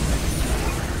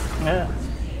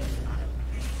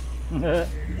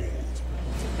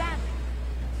 Battle.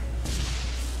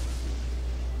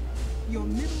 Your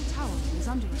middle tower is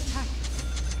under attack.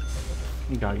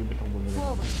 Gagi ba itong bumili?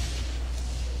 Forward.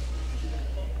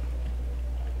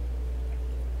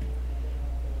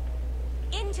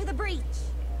 Into the breach.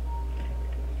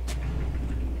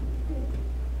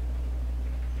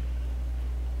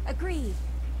 Agreed.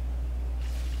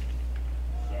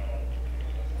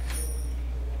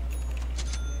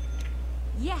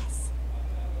 Yes.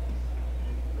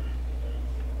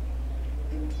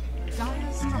 Dire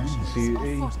structures CA.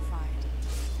 are fortified.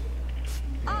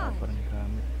 On. Parang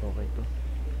gamit. Okay to.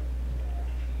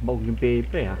 Bawag yung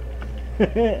PA ha.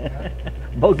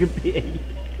 Bawag yung PA.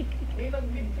 Eh,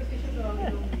 nag-mid kasi siya grabe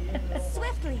yung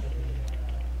Swiftly.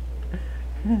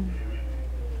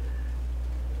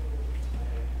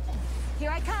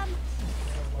 Here I come.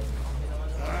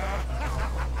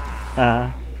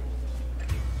 Ah.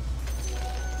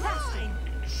 Faster.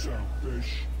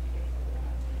 Selfish.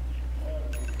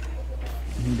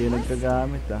 Hindi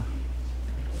nagkagamit ah.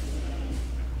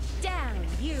 Down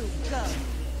you go.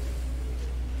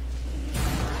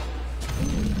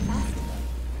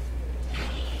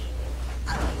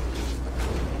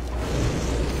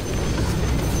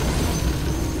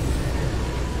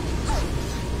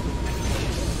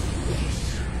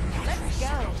 Let's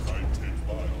go.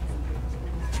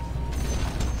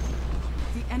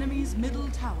 The enemy's middle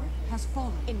tower has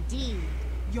fallen. Indeed.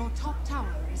 Your top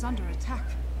tower is under attack.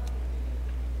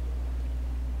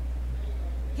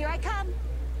 Here I come.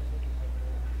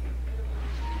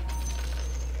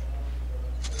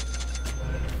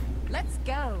 Let's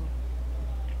go.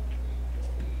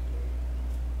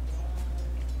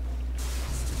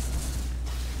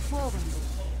 Forward.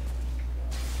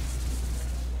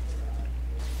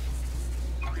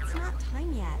 It's not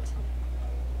time yet.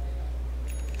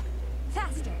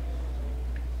 Faster.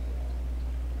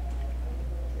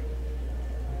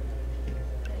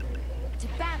 To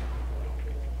battle.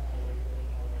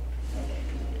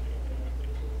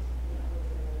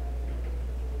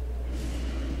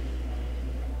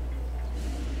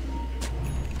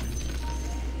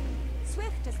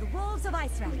 the wolves of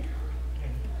Ice Rock.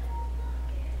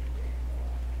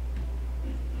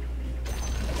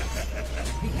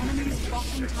 The enemy's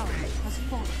bottom tower has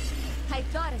fallen. I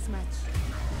thought as much.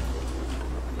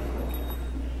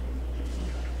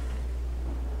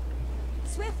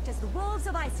 Swift as the wolves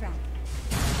of Ice Rock.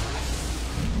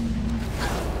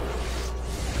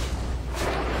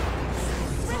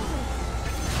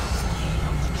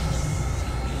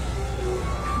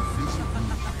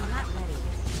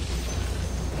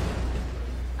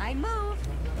 I move.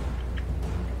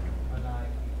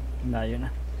 Layo na.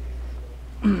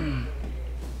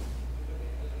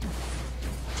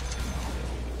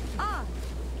 On.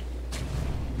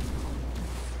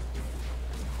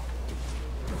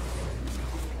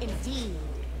 Indeed.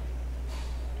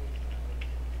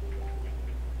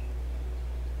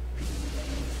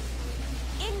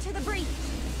 Into the breach.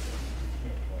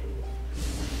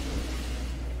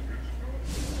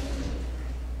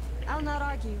 I'll not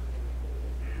argue.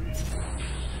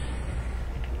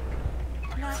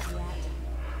 Not yet.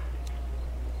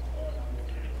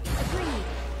 Agreed.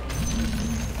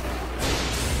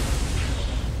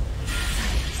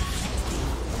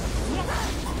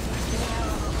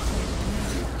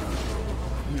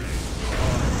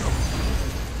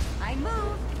 I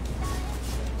move.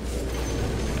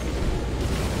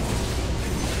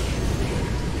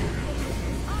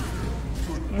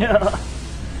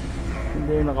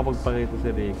 Hindi yung nakapagpakita si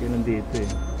Ricky. Nandito eh.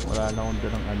 Wala na akong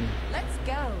dalang ano. Let's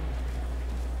go.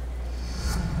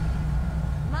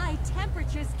 My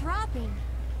temperature's dropping.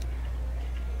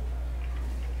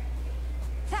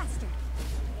 Faster.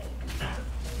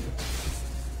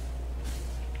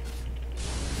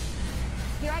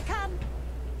 Here I come.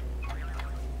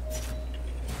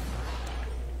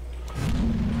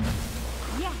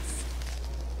 Yes.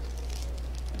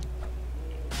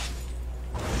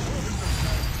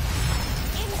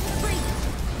 Into the breach.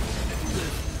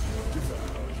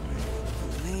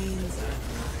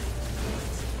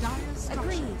 Dire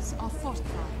structures are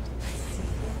fortified.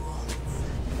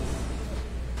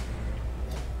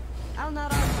 I'll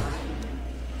not argue.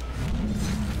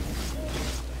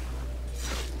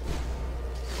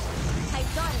 I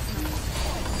thought as much.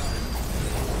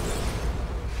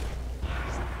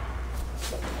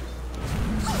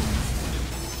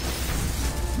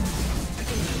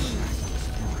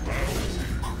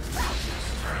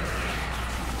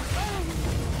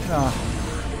 Ah,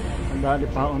 ang dali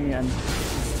pa ako niyan.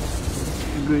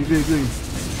 Guy.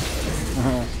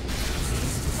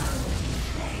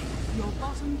 Your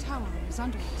bottom tower is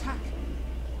under attack.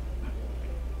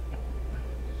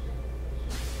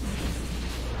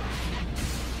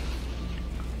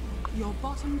 Your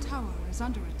bottom tower is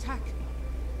under attack.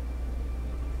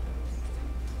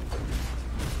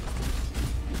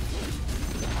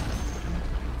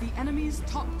 The enemy's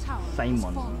top tower has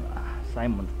Simon. fallen.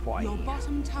 Simon Foy. Your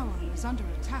bottom tower is under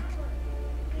attack.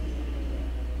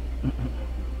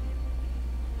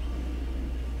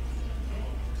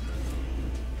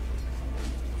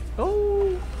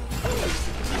 Oh!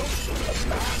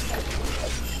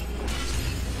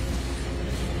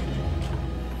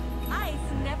 Ice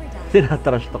never dies.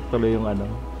 Tinatrash talk tuloy yung ano,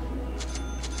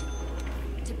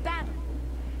 To battle.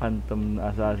 phantom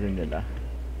assassin nila.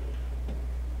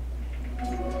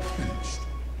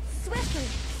 Swiftly.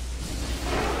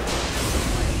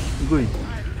 Guy.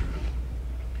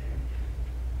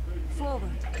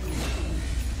 Forward.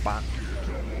 Pak.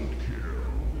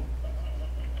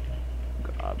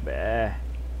 Grabe.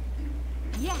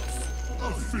 Yes. A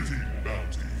fitting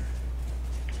bounty.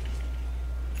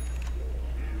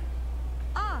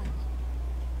 On.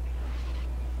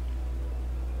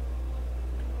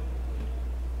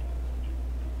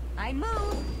 I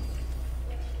move.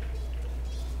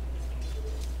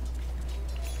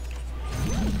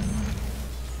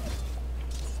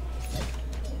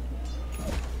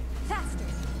 Faster.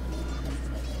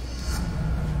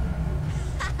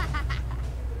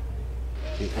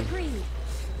 Agreed.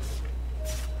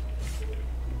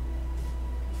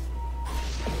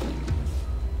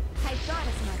 I thought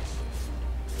as much.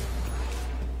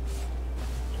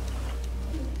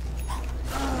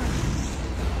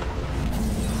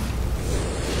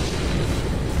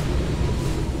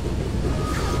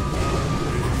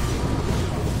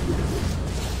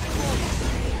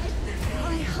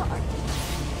 My heart.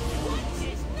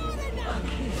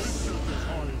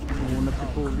 Muna si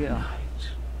Pugi ah.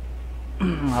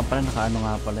 Nga pala, nakaano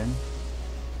nga pala yun.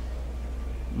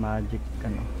 Magic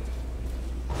ano.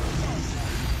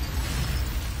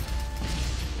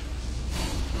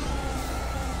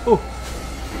 Oh!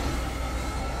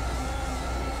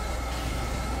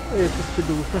 Ay, ito si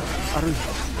Dusa. Aroy.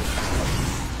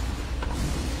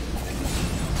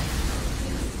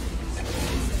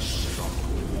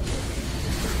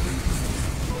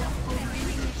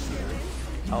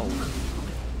 Oh.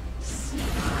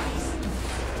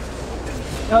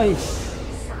 Ay!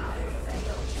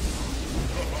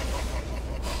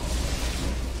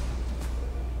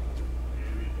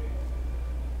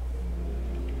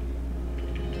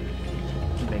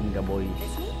 Benga boys.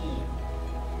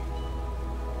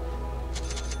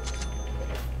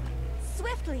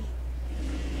 Swiftly.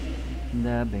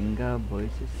 The Benga boys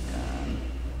is gone.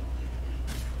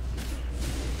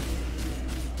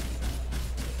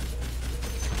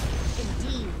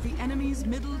 Indeed, the enemy's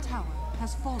middle tower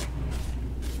has fallen.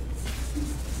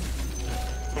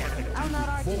 I'll not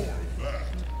argue.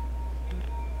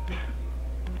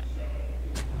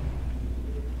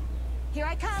 Here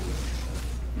I come.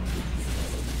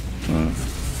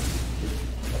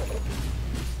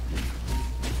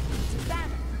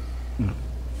 Battle.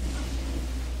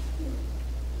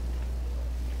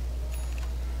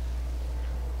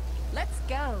 Let's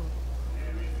go.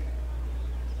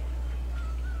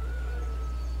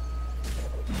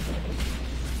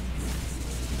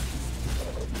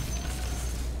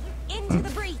 Into the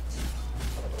breach.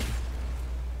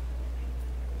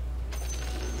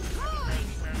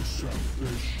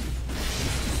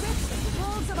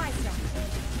 Wolves of Iceland.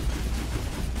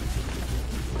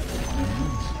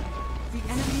 The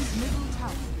enemy's middle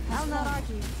tower has I'll not fallen.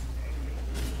 argue.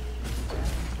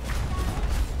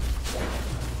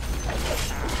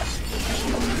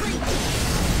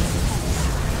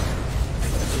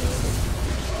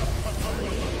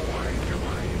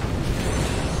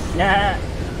 Yeah.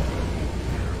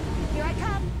 Here I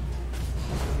come.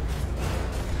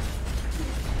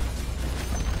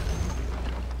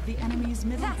 The enemy's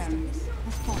middle Fast. barracks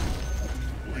has fallen.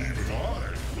 Even I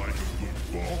like a good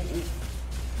ball.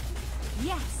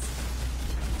 Yes.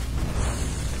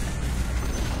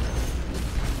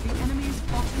 The enemy's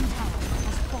bottom tower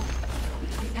has fallen.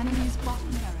 The enemy's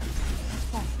bottom barracks has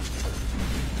fallen.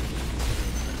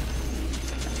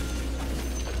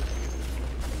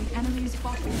 The enemy's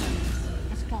bottom barracks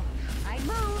has fallen. I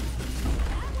move.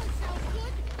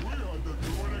 We are the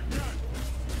doing again.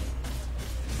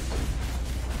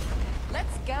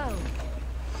 Let's go.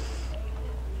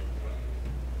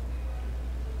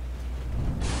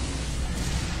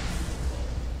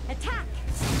 Attack.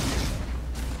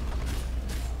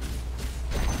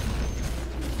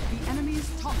 The enemy's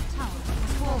top tower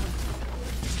has fallen.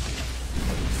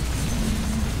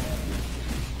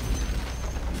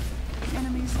 The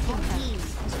enemy's top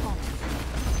barracks has fallen.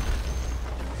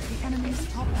 The enemy's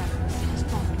top barracks has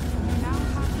fallen. We now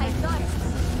have I thought it.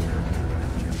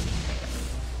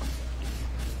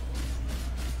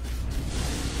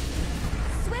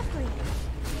 Swiftly.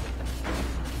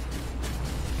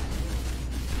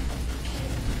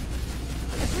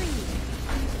 Agreed.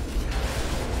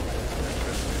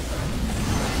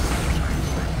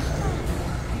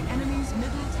 the enemy's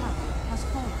middle tower has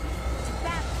fallen. To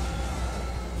battle.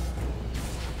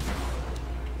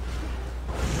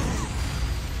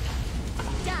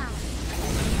 Down.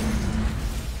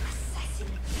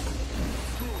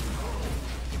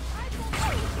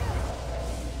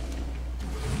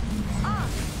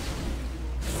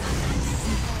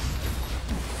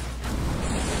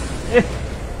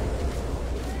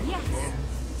 Yes.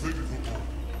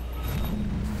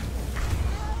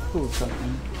 Puta.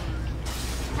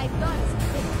 I thought it.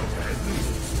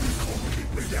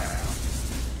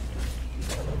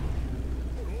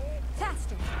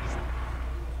 Faster.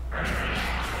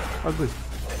 Agoy.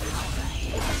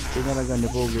 Tinalaga ni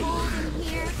Pogi.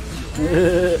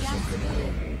 Here.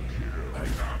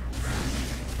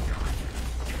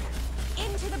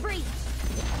 Into the breach.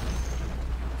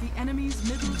 The enemy's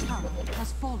middle tower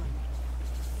has fallen.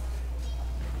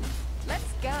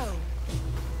 Let's go.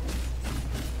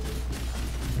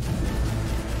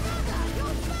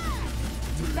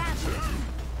 To battle.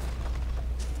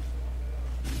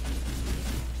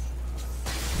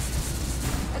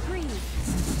 Agreed.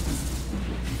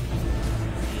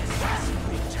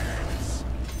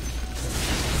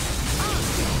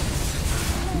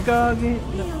 Gagi.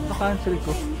 Na-cancel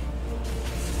ko.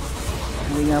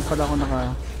 Hindi nga pala ako naka...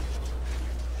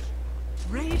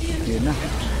 Radiant Yun na.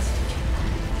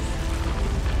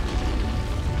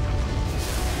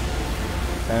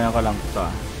 Kaya ko lang ito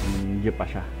ah. Hindi pa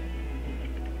siya.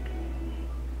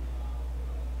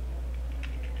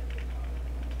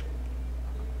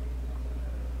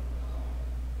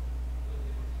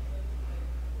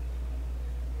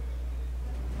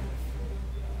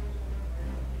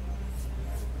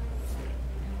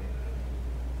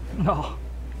 No.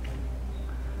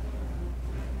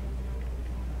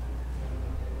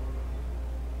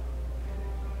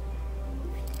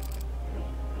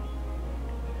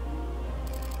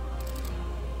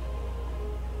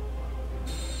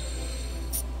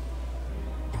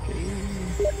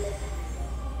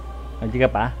 Nandiyan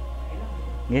ka pa?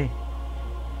 Sige.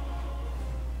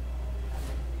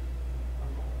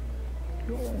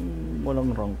 Yung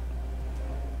walang rank.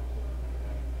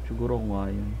 Siguro ko nga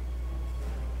yun.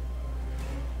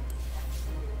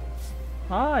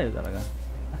 Yun talaga.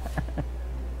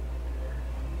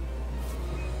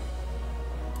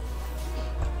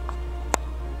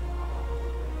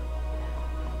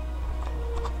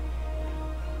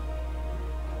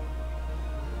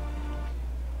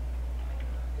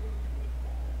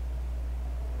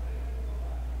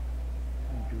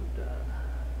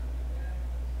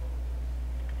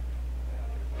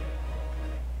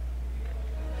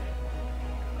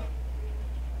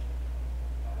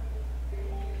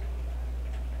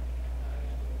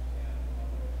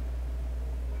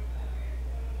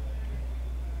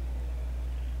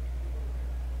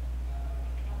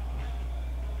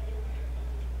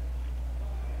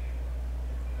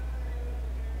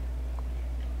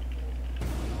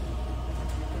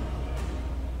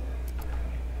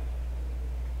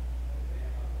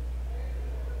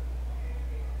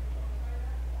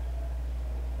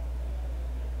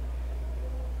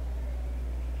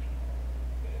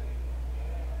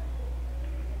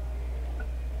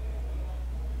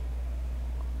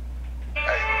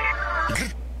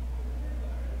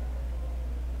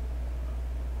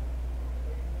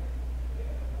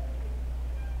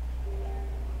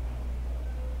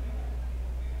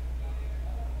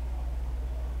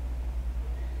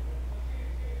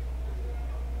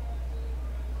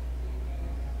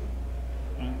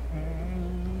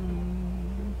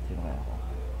 Sino kaya ako?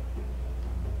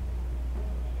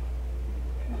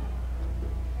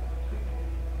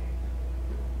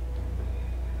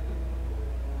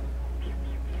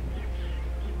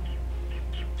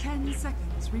 Ten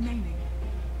seconds remaining.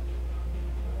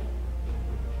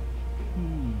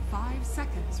 5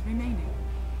 seconds remaining.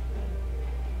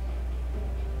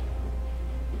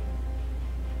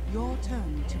 Your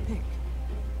turn to pick.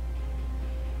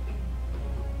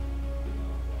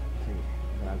 Sige,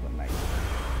 Dragon Knight.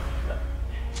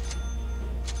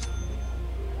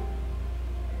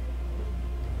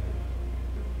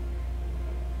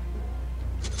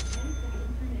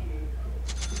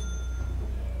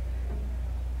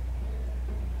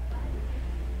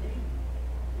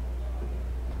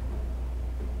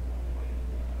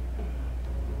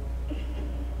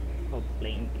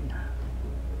 Playing.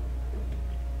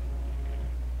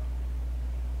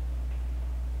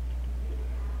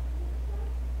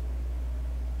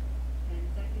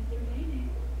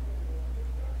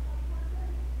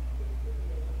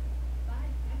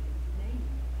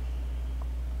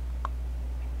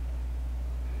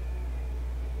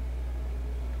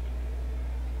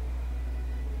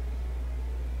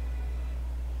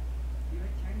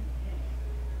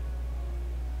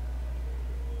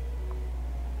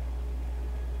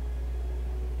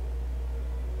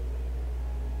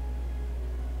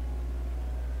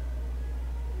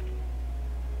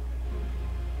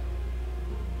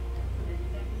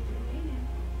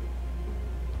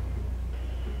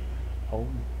 Oh.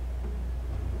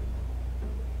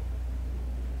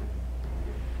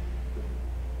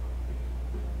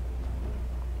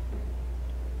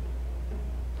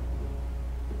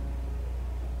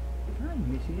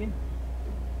 Missing.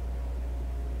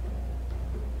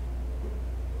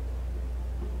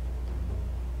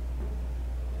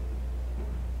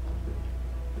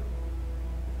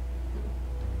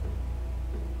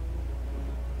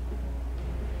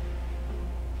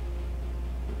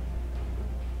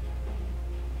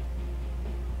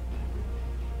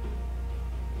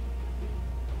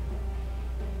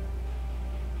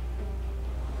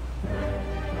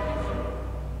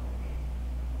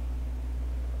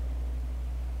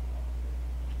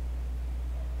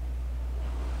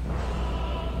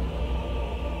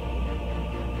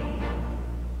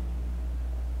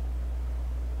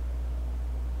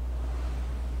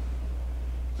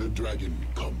 The dragon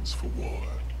comes for war.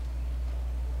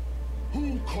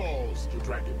 Who calls the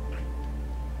dragon?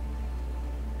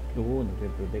 Oo,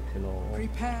 nagre-predict sila ako.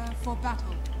 Prepare for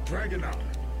battle. Dragon out.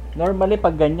 Normally,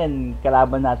 pag ganyan,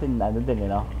 kalaban natin, ano din, you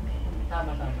know?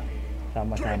 Sama-sama.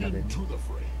 Sama-sama din. Dragon to the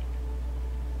fray.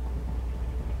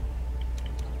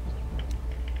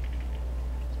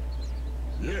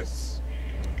 Yes.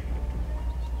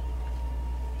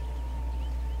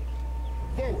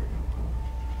 Forward.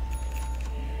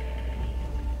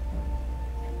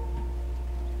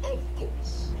 Of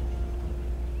course.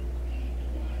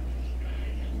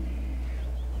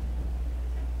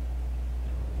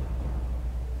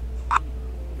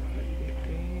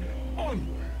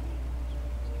 Onward.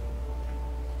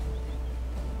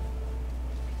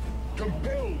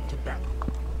 Compelled to battle.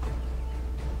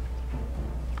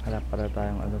 Harap pa pare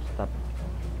tayong ano stop.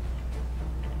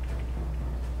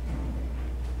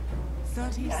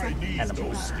 30 I need seconds to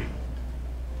those go. sticks.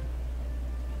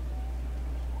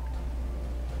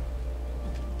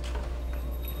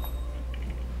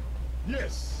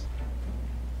 Yes.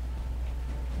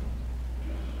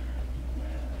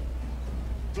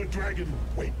 The dragon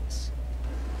waits.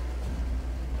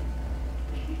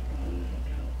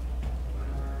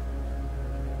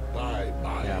 By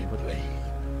my Yeah, but- blade.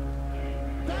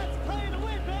 That's playing to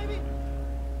win, baby!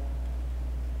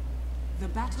 The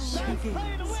battle begins.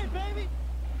 baby!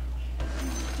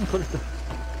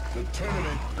 The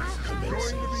tournament is going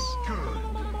to be good.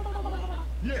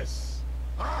 Yes.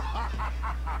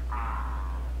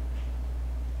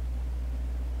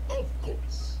 Of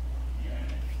course.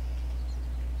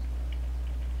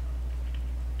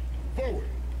 Forward.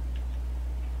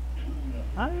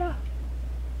 Ala.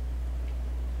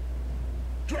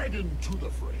 Dragon to the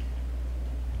fray.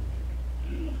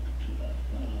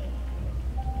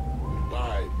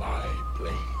 By my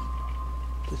blade.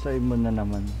 Sasay mo na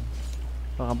naman.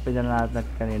 Pakampi na natin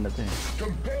kanina to eh.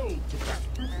 Compelled to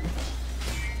battle.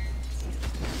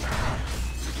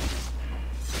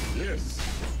 Yes.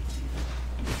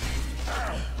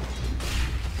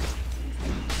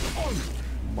 On.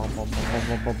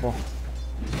 Bo.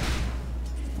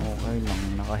 Okay lang,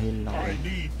 nakahil lang. I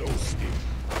need those sticks.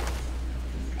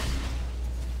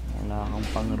 Wala kang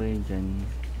pang regen.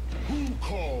 Who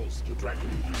calls the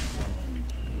dragon?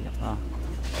 Iyak ka.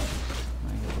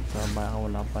 Ay, pagkaba ka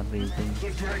wala pang regen. The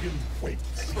dragon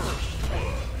waits.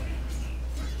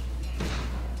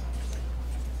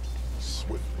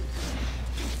 Swiftly.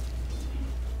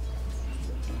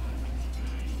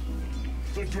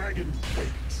 The dragon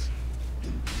waits.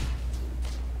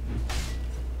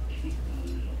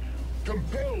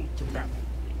 Compelled to battle.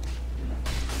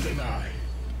 Deny.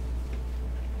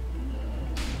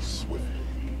 Swiftly.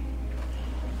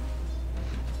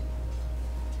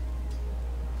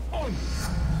 On.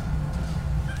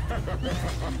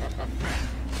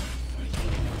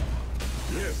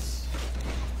 Yes.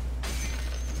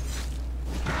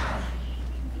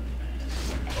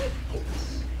 Of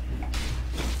course.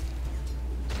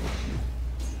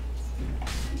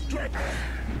 Dragon.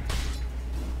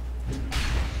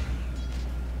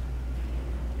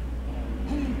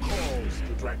 Who calls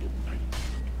the dragon knight?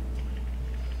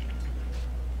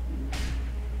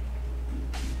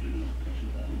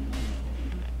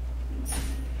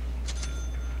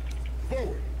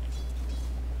 Forward.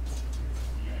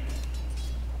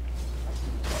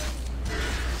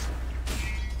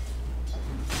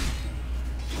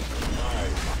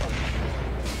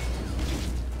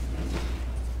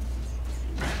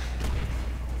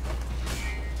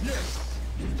 Yes.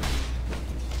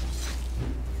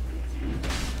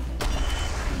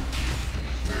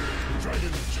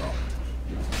 Dragon charge.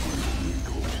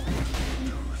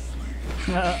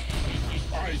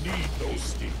 I need those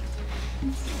sticks.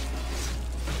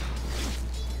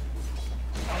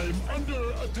 I'm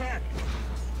under attack.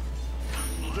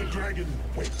 The dragon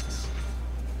waits.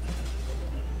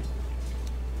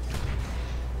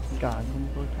 Gagong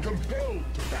po. Compelled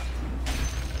to battle.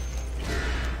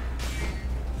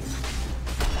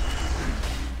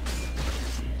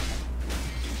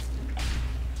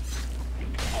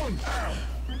 On.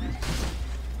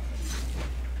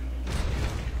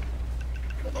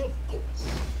 Of course.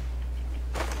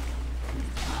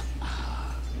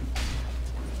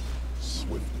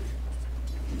 Swiftly.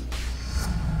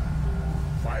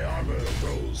 My armor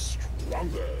grows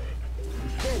stronger.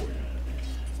 Forward.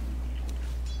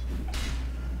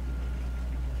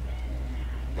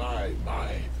 By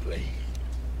my blade.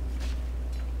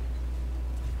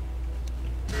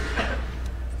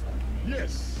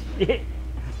 Yes.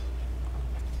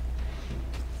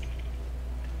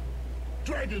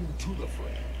 Dragon to the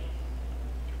fray.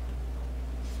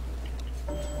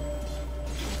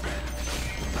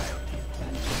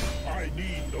 I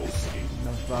need no skin.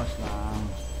 Nas lang.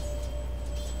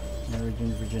 May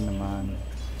regen naman.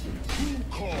 Who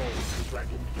calls the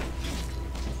dragon?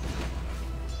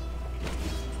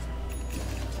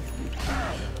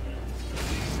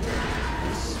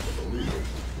 This for the real.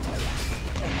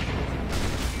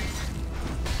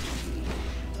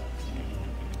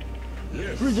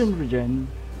 Yes. Regen.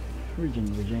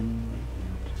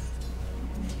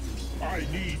 I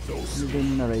need those.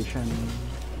 Regeneration.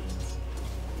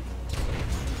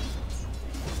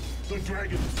 The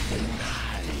dragon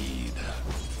denied.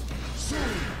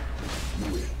 Soon you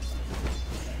will.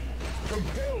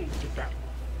 Compelled to battle.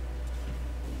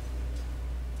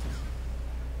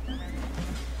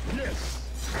 Yes.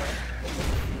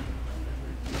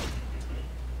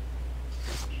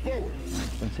 Forward.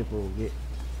 si Pugi.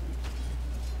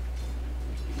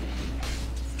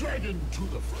 Dragon to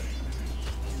the fray.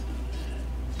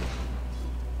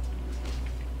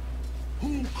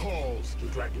 Who calls the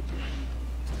dragon?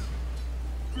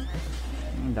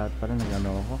 Dapat pala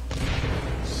nag-ano ako.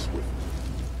 Swift.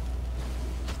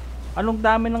 Anong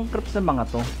dami ng creeps sa mga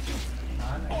to?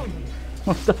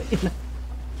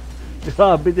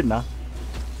 Grabe din ah.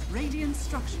 Radiant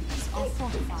structures are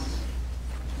fortified.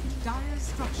 Dire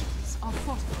structures are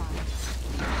fortified.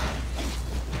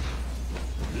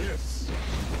 Yes.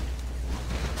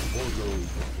 More gold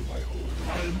for my home.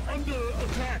 I'm under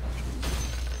attack.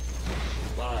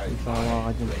 Bye. Isawa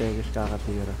ka dyan, Tegas,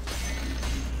 kakatira.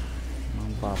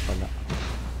 Ang papala.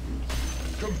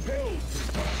 Compelled to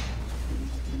fight.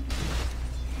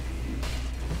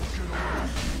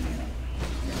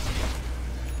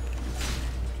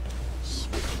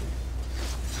 Swiftly.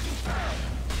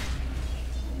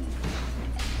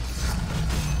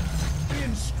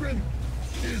 In strength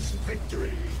is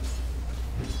victory.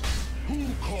 Who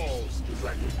calls the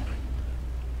dragon?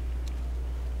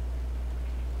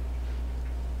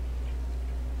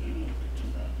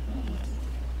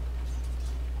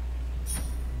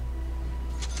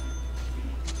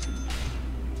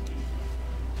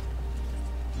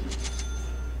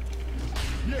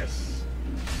 Yes.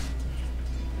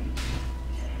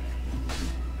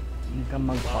 Hindi ka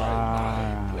magpa...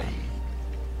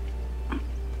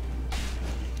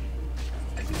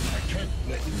 I can't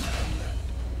let you have that.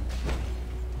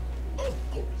 Of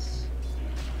course.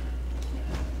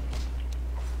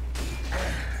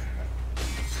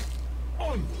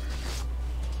 Onward.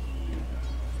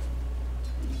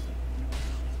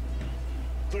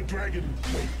 The dragon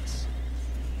waits.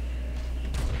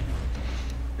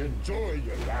 Enjoy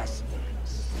your last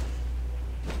moments.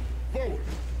 Forward.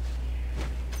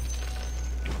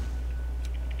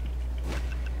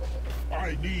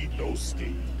 I need no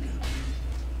steam.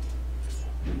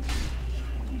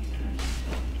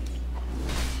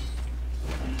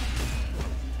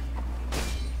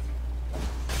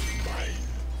 Mine.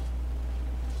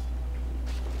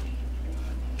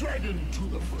 Dragon to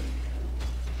the fray.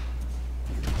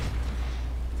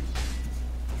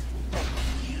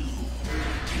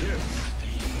 Yes.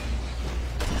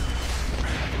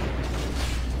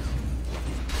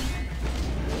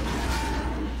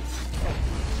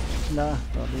 Na,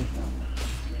 sorry.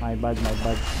 My bad, my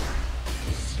bad.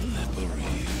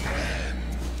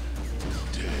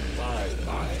 Bye.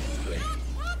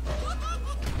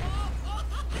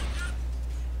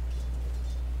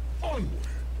 Onward.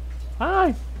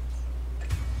 Ay!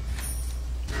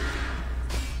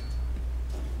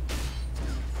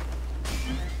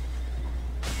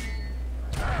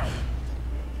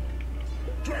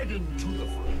 Dragon to the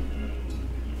fray.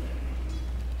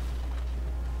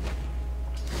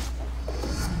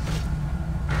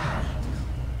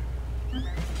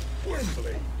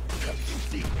 Wembley, cut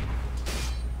deep.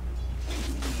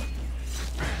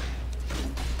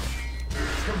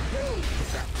 Compelled to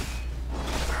that.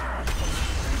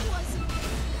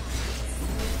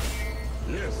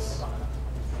 Yes.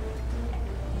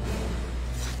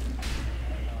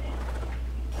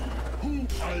 Who?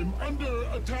 I'm under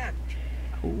attack.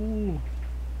 Ooh.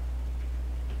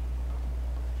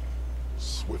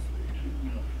 Swiftly.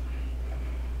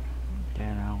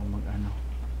 Kaya na ako mag-ano.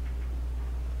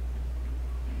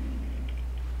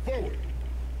 Forward.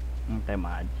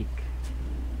 Anti-magic.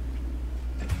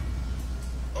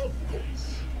 Of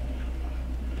course.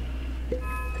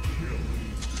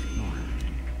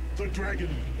 The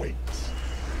dragon waits.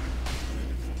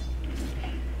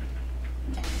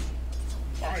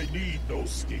 I need no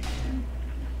steam.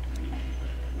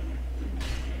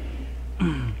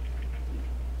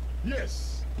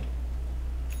 Yes.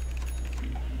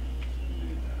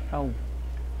 Ow.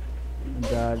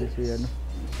 Nagdali si ano.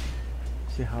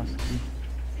 Si Husky.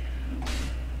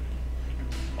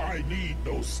 I need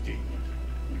no steam.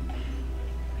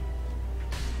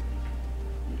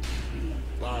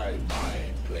 By my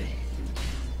blade.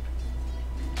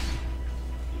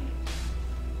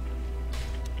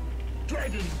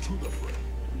 Dragon to the fray.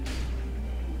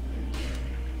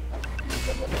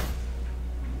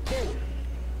 Forward.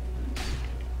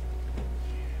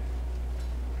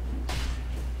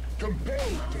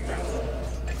 Compelled to battle.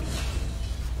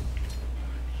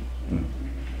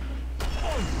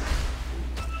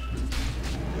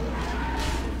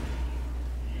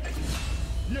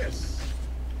 Yes.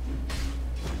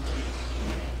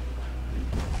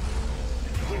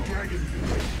 The dragon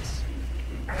waits.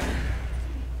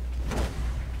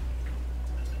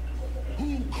 Who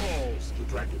calls the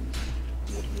dragon?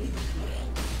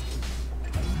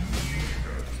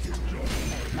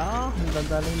 Ah!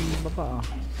 Dadalhin yung baba ah.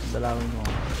 Dalawin mo.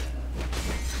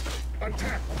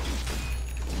 Attack!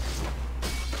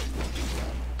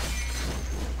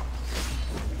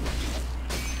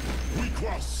 We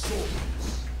cross swords.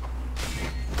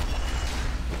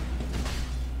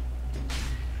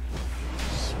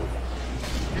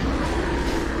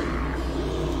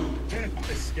 Can't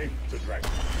escape the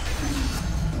dragon.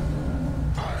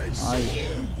 I saw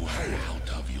him way out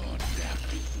of your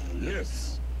depth.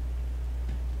 Yes.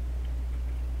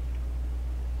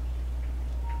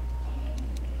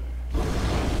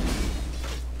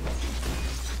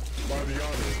 By the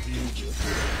honor of the Egypt.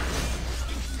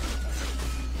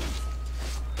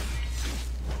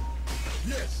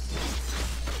 Yes.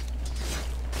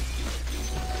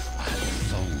 A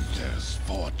soldier's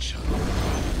fortune.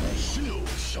 A shield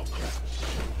shall crash.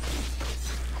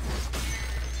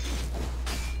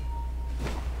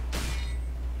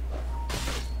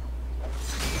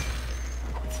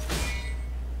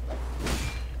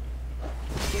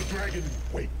 The dragon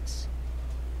waits.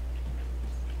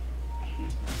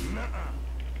 Nuh-uh.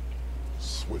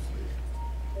 Swiftly.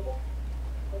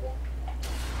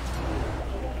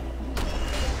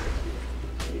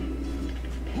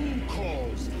 Who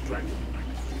calls the dragon?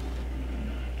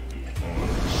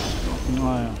 Ano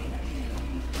nga yun?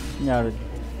 Nangyari.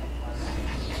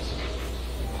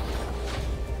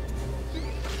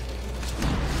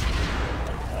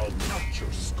 I'll knock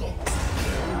your skull.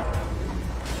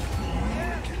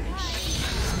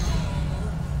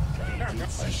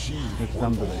 I see.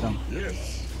 Biglang.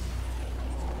 Yes.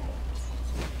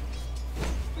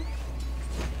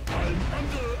 I'm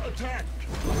under attack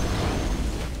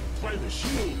by the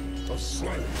shield of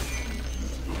Slayer.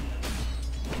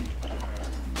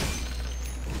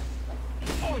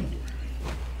 Onward.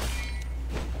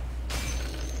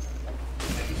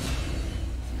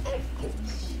 Of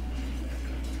course.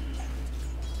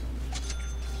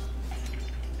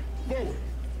 Forward.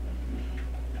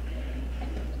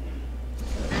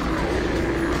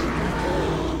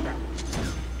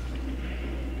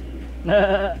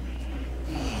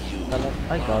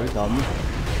 Ay, dami.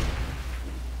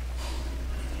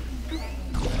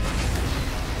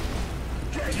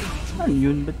 Ano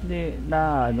yun? Ba't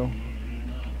ano?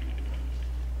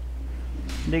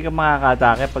 Hindi ka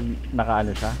makakatake pag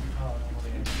nakaano siya?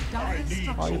 Dire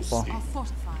structures po. are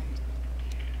fortified.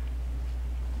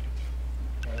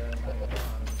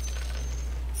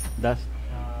 Dust.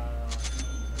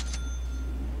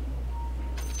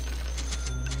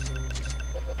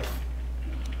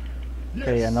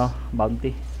 Kay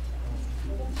bounty.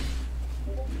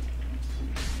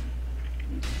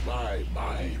 By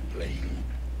my blade.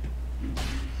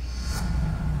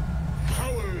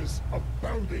 Powers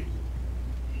abounding.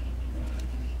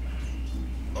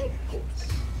 Of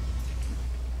course.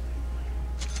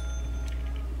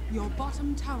 Your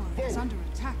bottom tower is under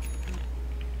attack.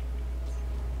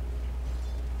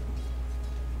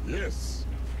 Yes.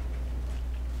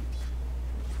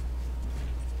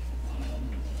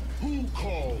 Who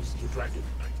calls the dragon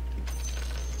knight?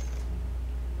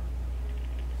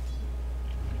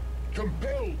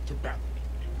 Compelled to battle.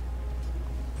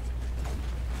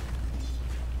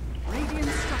 Radiant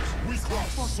We structures are cross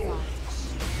fortified.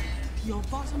 swords. Your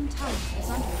bottom tower is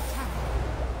under attack.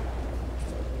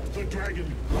 The dragon.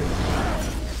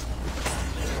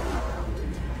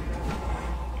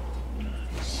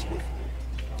 Swiftly.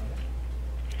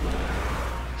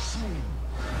 Soon.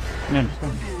 Yan.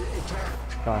 Under attack.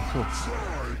 Kaso.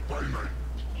 Fly by night.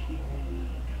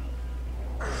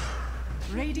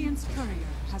 Radiant's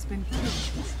courier has been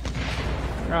killed.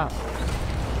 Ah.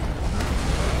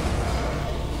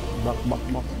 Bak.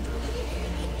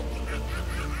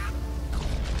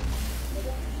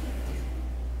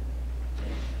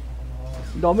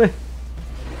 Dami.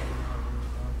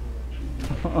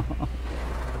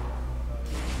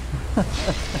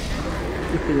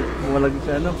 Walang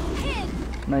siya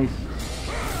Nice.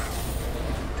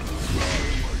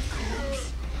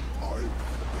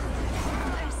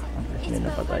 May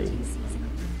napatay.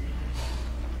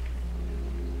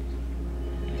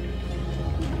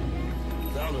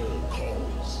 Valor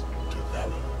calls to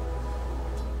valor.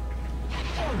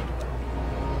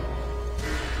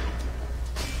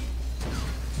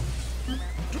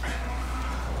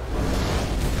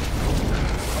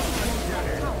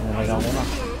 Nalagyan ko na.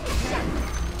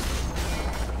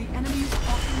 The enemy's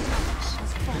bottom tower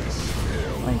has fallen.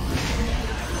 Nice.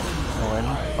 Okay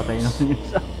na. Patay na yun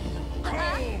isa.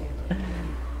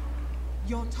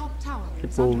 Your top tower Si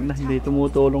is Pog under na. Hindi attack.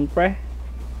 tumutulong pre.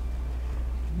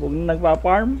 Pog na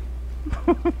nagpa-farm.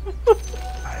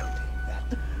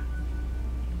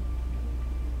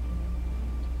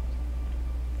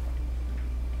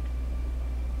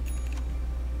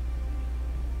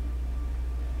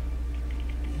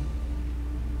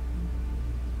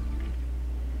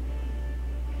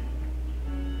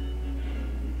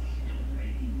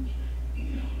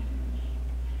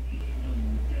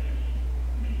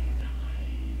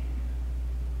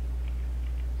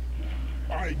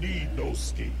 I need no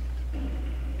steed.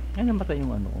 Ay, namatay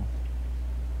yung ano ko.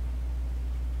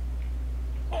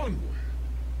 Onward.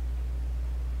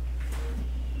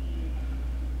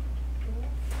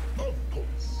 Of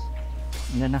course.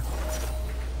 Yan na.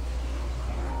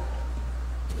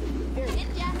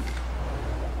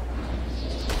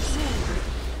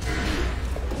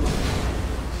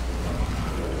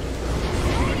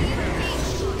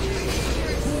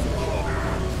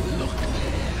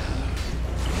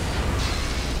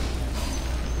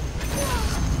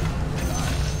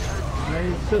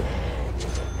 Nice.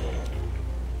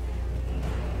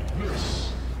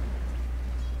 Yes.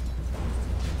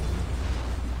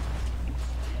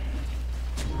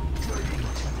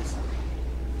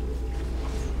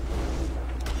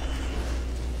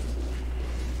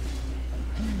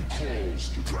 Calls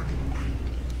to dragon.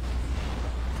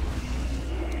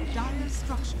 Dire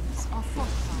structures are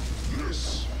fortified.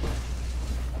 Yes.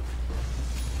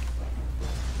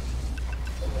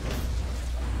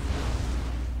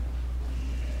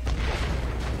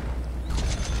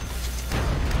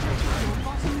 Your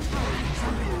bottom tower is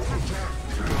under attack.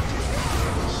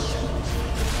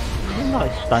 Ano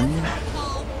naka-stun?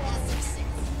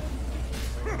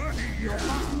 Your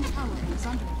bottom tower is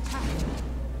under attack.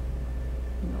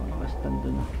 Ano naka-stun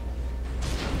dun ah.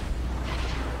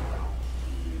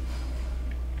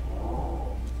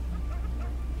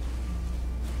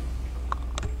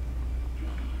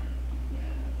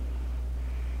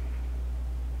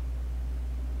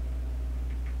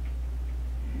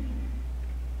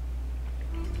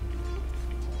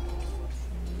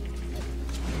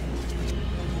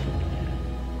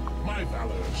 My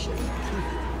valor shall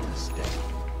prove this day.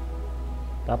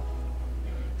 Top.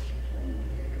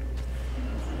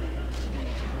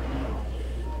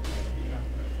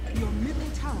 Your middle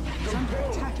tower is under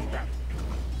attack.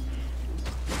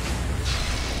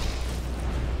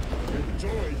 Enjoy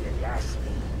your last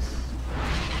moments.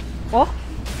 Oh!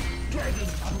 Dragon.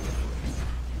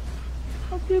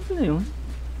 Ang cute na yun.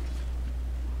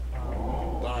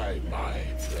 By my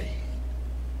blade.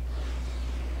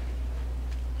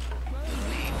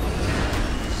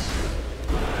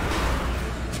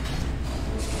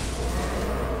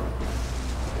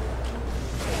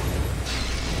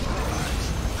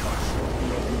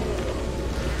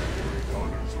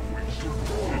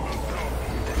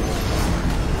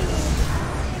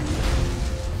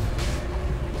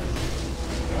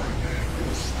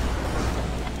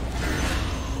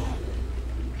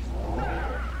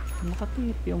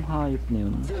 Nakatip yung hayop na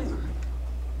yun.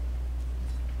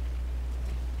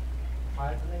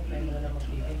 Kahit na yung time mo na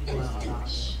mag-tigil, hindi mo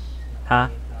nakakakit. Ha?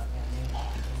 As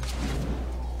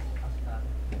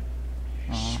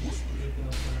Ah, Keeping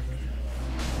up mo na dun.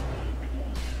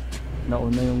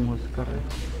 nauna yung Huskar eh.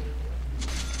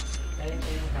 Kaya ito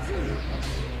yung kakit.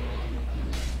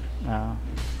 Ah,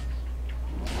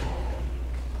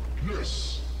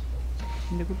 Yes.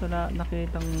 hindi ko tala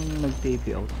nakitang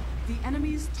nag-TP out. The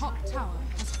enemy's top tower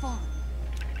has fallen.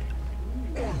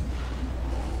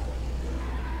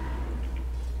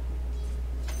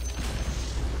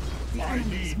 The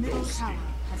enemy's middle tower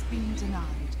has been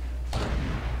denied.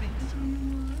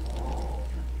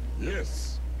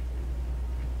 Yes.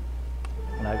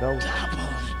 Nagaw.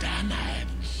 Double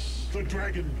damage. The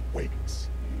dragon waits.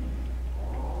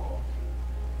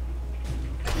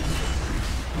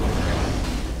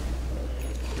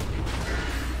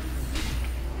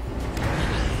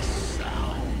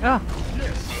 Ah!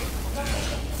 Yes.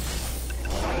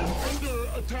 I am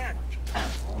under attack.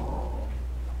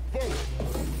 Forward.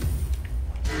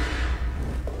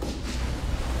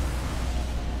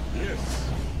 Yes.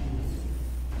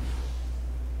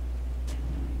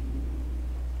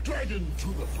 Dragon to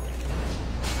the front.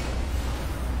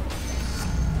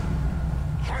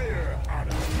 Higher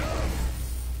honor.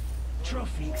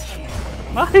 Trophy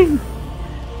kill. Ay!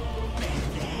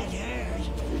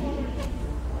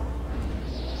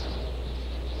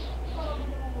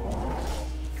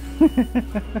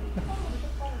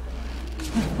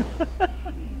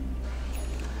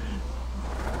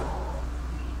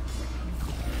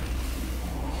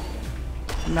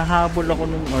 Nahabol ako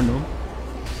nung ano.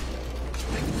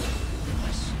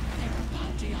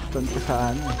 Doon ko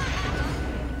saan.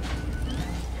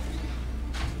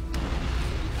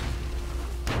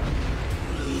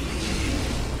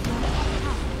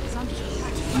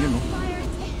 Yun o.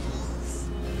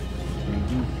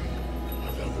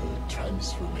 Another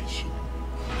transformation.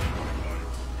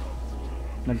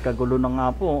 Nagkagulo na nga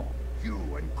po. You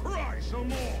and cry some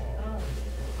more.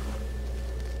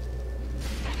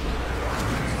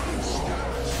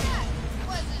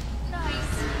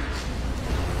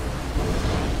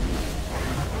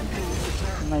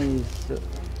 Nice.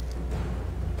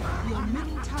 Your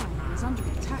middle tower is under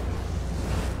attack.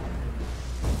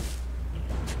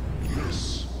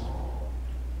 Yes.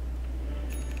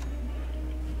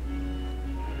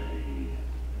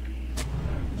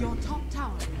 Your top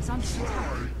tower is under attack.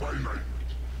 Fly by night.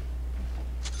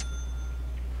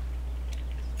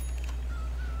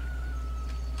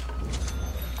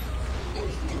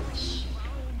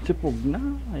 Sipog na.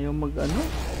 Ayaw mag ano.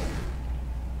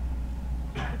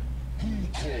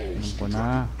 Alam ko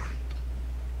na.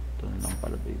 Ito na lang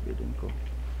pala bibilin ko.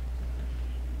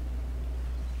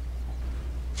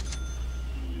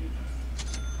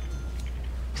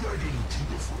 Dragon to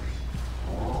the fray.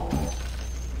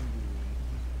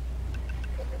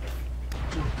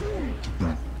 Prepare to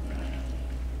battle.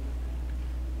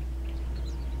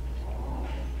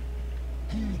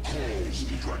 Who calls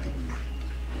the dragon?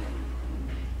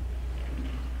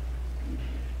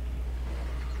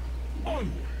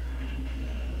 Onward.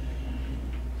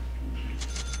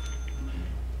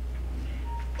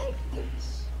 Of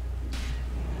course.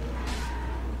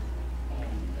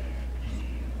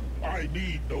 I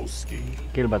need no scheme.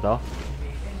 Kill ba to?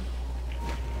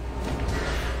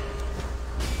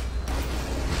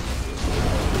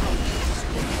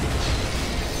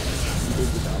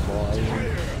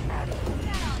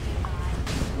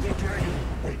 The dragon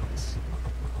waits.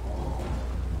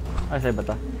 Ay, sa'yo ba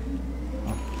to?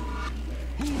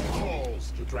 Who calls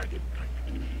the dragon?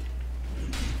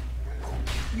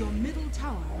 Your middle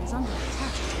tower is under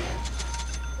attack.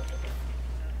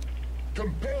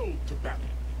 Compelled to battle.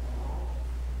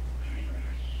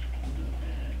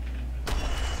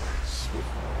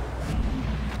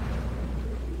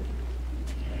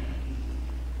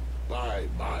 By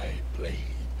my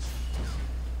blades.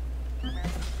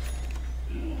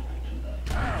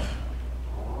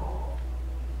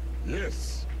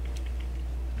 Yes.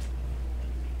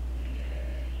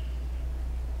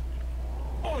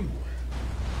 Onward.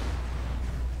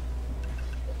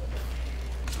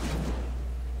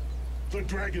 The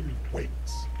dragon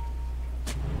waits.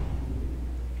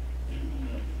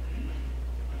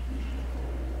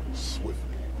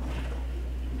 Swiftly.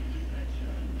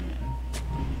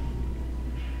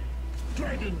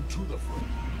 Dragon to the front.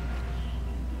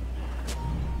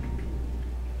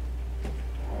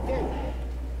 Forward.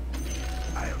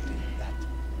 I'll do that.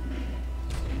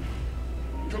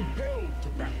 Compelled to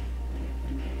battle.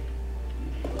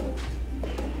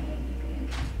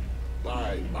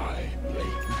 By my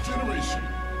blade. Regeneration.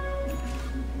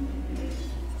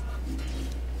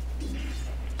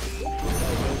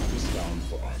 I'll note this down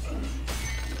for armor.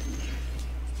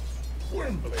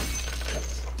 Wormblade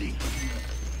cuts deep.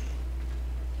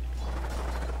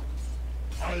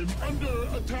 I'm under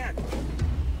attack.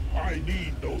 I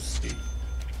need no steam.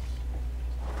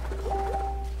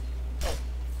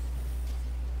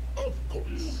 Of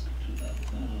course.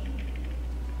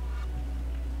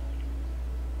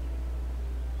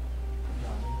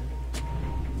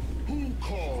 Who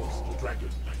calls the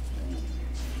dragon?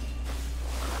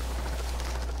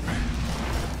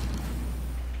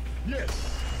 Yes.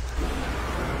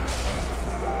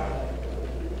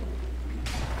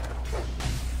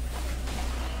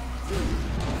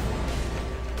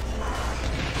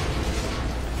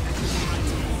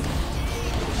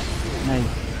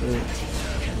 Nice.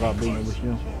 Grabe yung abos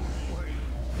nyo.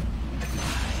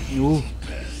 Ooh.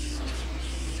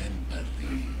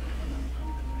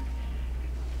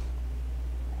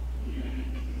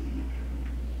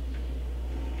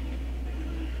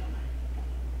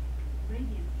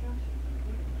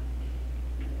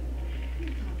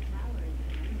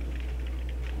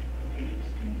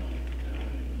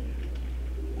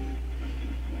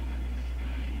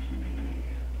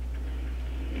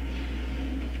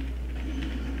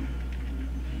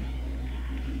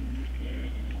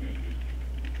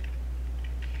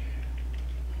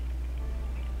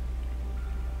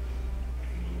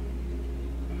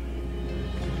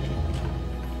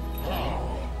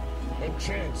 A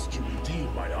chance to redeem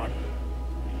my honor.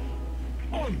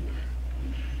 Onward.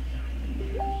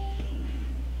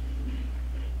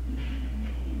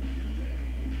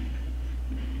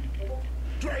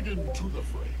 Dragon to the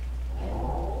fray.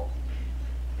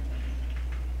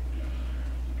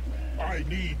 I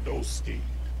need no steed.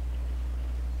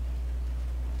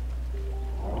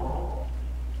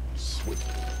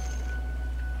 Swiftly.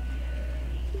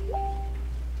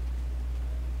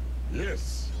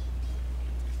 Yes.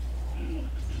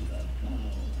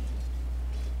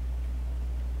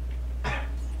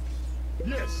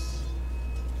 Yes.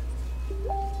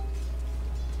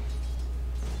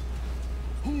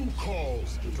 Who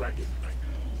calls the dragon?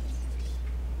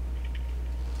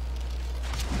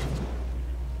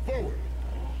 Forward.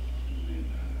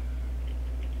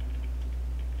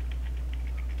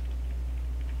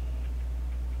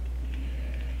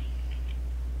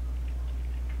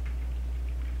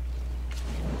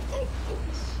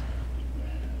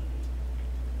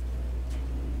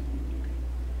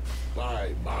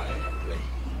 my blade.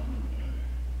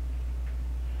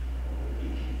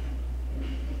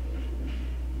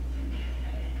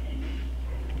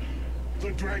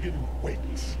 The dragon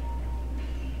waits.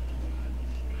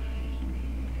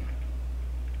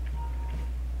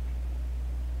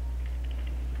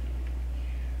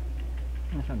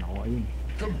 Nasaan ako? Ayun.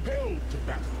 Compelled to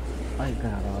battle. Ay,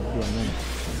 grabe yan.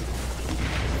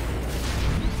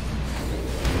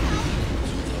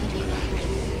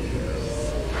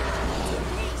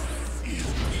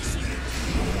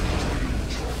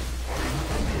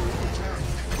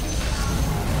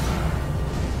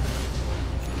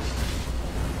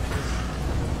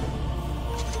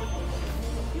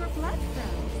 Your blood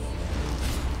froze.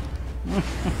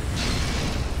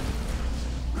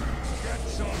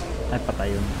 Ay,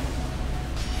 patay yun.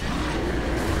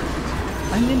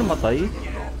 Ay, hindi namatay.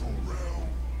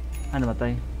 Ah,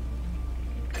 namatay.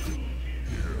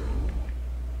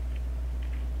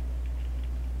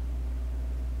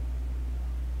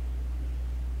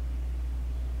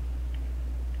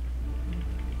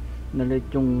 Nalit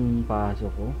yung paso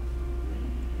ko.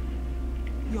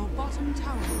 Your bottom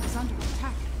tower is under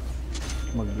attack.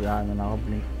 Mag-ano na ako,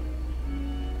 blink.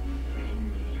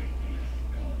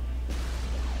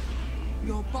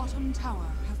 Your bottom tower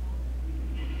has...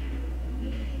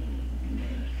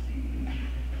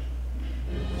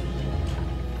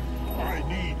 I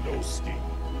need no steam.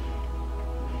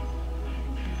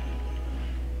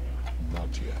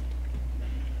 Not yet.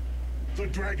 The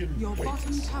dragon Your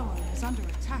bottom waits. tower is under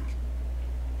attack.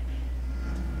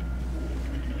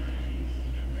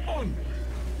 On.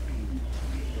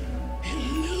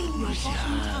 Your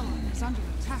bottom tower is under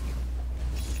attack.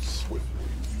 Swiftly.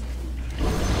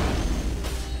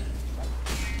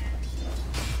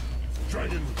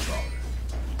 Dragon charge.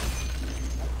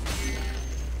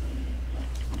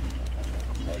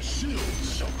 My shield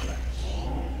shall clash.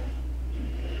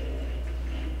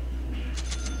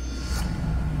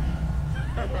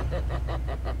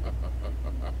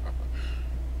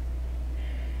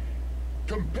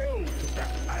 Compelled to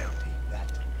battle. I'll take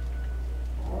that.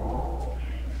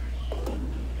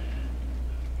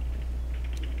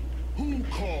 Who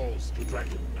calls the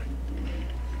dragon knight?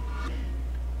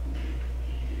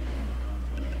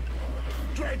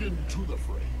 Dragon to the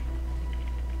fray.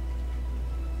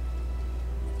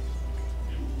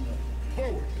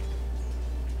 Forward.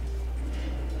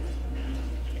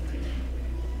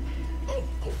 Of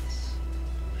course.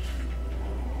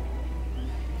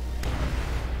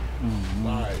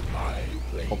 My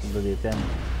blade. Papunta dito yan.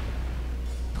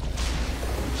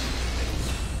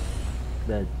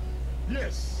 Dead.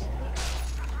 Yes.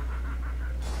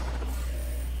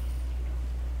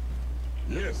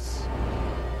 Yes.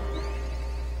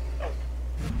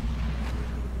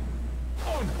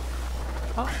 On.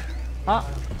 Ah!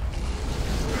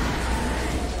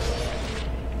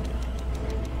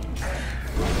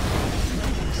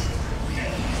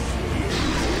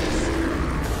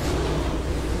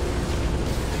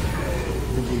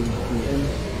 PM.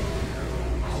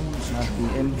 Mas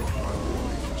PM.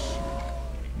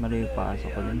 Mali yung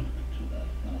pasok ko dun.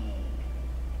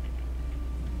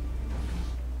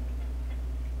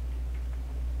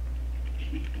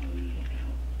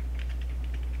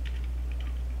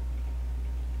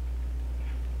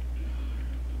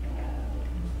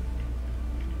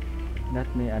 Lahat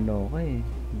may ano ko eh.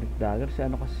 Dagdagar si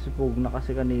ano kasi sipog na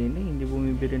kasi kanina eh. Hindi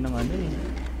bumibili ng ano eh.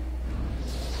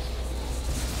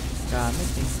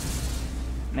 Gamit eh.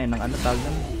 Nay, ng ano tawag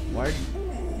ng ward?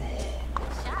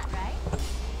 Shot, right?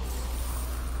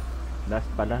 Last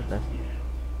pala, last.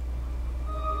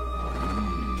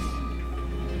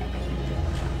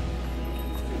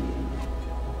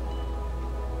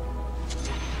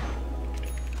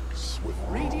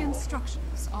 Radiant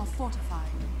structures are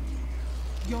fortified.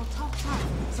 Your top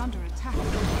tower is under attack.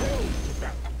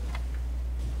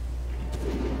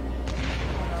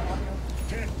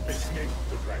 Can't escape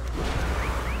the dragon.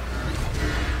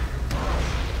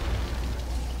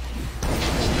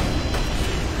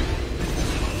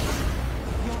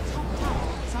 Your top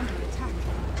tower is under attack.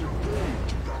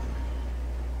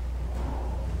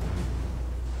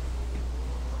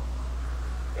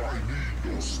 I need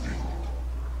no steel.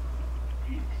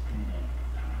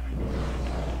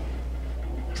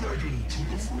 Dragon to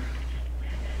the fray.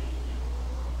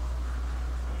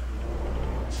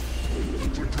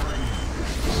 The dragon.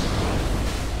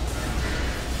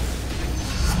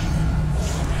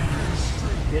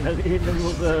 Pinag-inom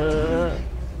mo ka.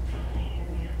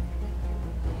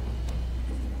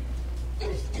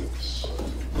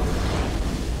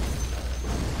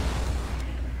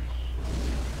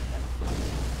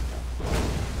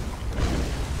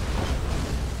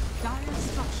 Dire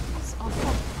structures are fortified.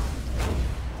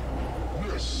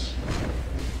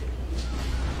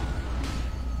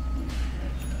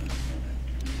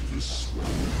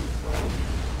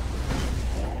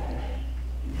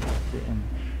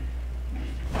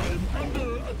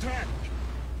 Attack!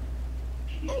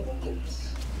 Of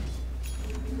course.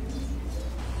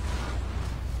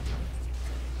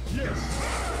 Yes.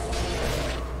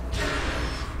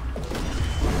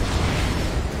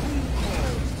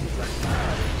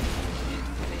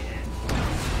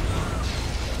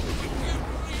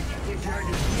 The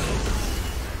dragon.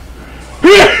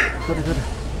 Sorry.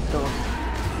 Ito.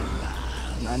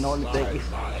 Naano ulit X.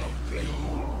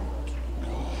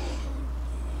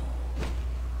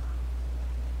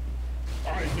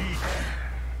 I need.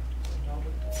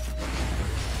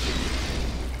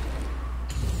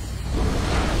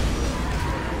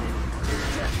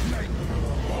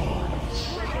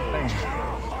 Ay.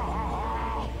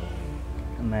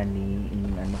 Mali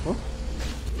yung ano ko.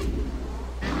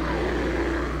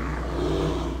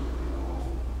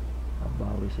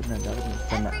 Babawi sila.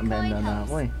 Dapat na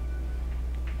ako eh.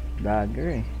 Dagger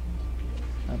eh.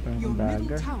 Parang Your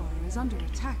middle dagger. tower is under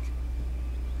attack.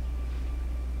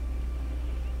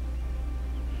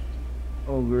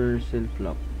 Ogre seal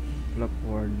flop. Flop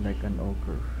ward like an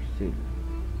ogre seal.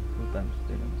 2 times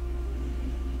still.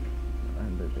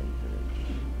 Under danger.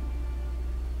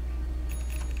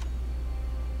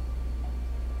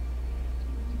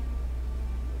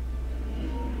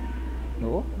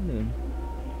 Oo, ano yun?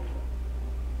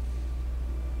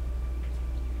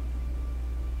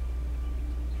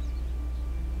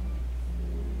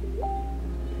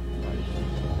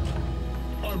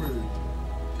 Armored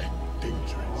and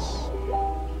dangerous.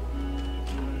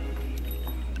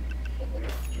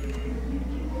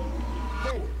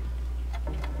 Forward.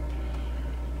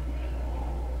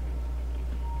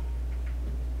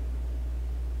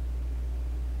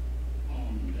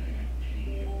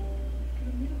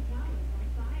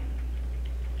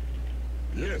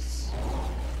 Yes.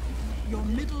 Your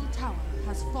middle tower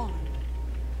has fallen.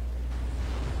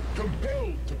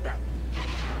 Compelled to battle.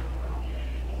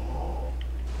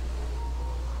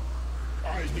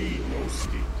 I need no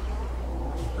sleep.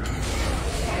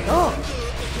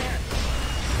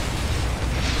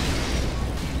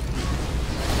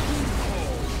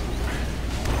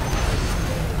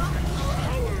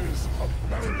 Powers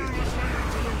abounding.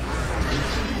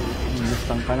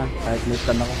 Listang ka na. Kahit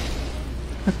listan ako.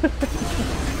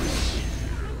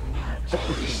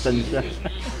 Listan siya.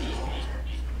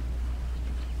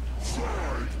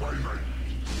 Fly by night.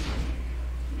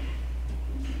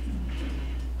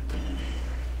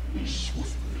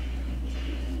 Swiftly.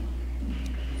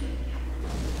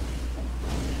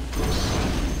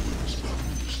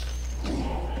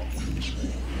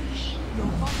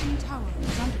 Your bottom tower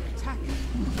is under attack.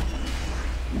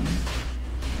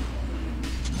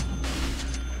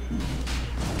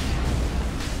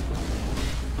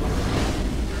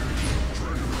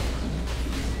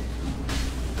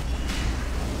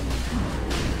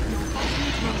 Your bottom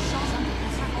tower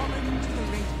has fallen into the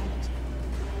radiant.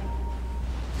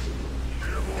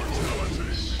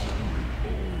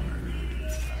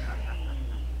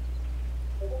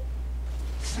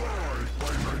 Fly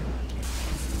by night.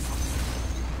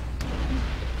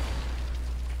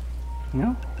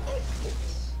 No?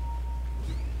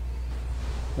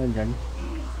 Nandyan.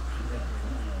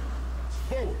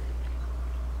 Forward.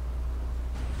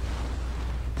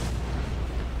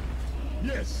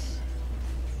 Yes.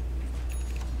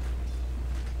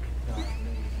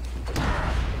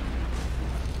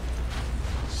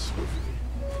 Swiftly.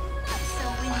 So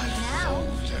windy now.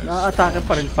 Na-atake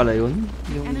pa rin pala yun.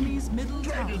 Yung Enemy's middle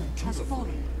tower has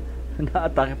fallen.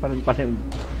 na-atake pa rin pala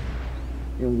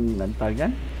yung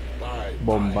nantagan. By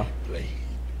Bomba. my blade.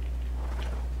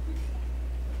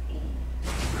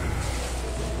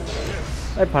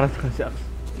 Ay, parang kasi ako.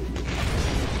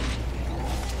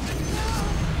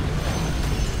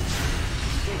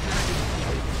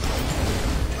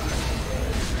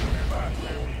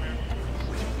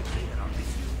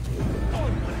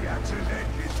 Only accident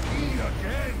is me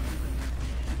again.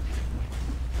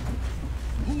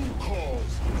 Who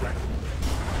calls the dragon?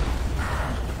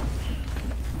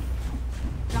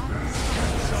 Giants.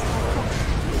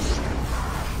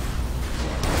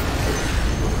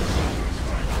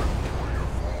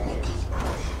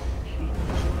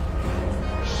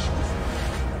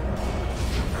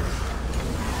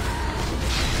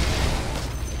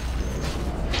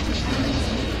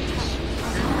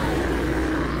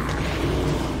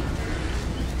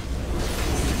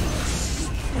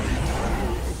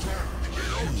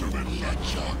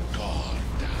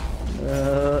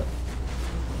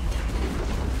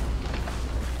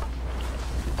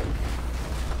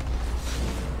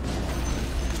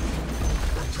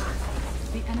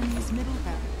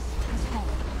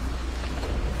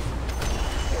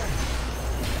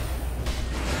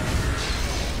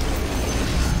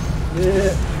 By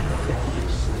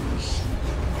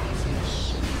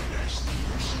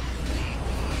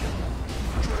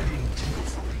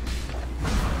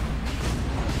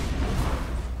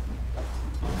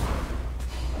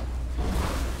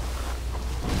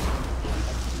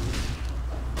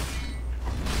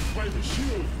the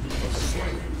shield of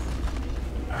slain.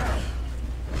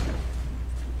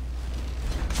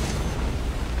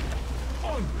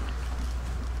 Onward.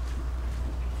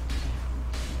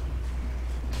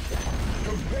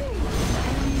 Compelled.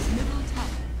 Enemy's middle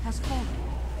tower has fallen.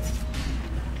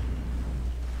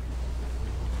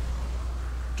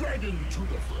 Dragon to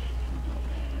the fray.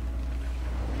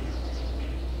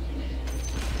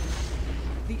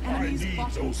 The enemy's need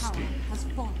bottom those tower skills. has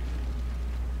fallen.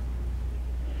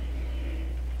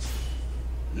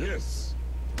 Yes.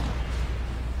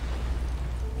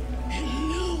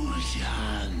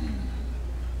 Illusion.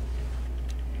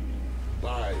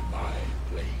 By my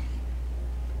blade.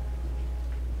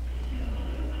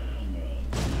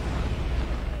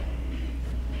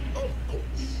 Of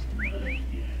course.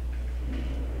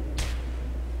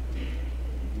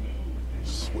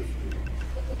 Swiftly.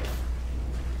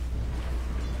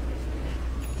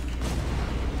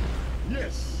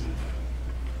 Yes.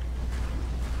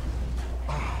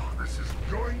 Ah, this is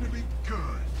going to be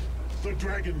good. The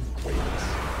dragon waits.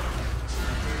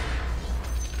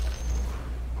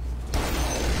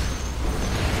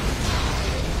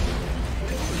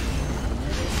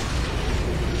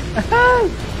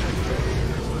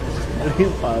 Ano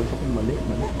yung pasok? Mali.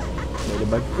 May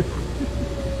libag.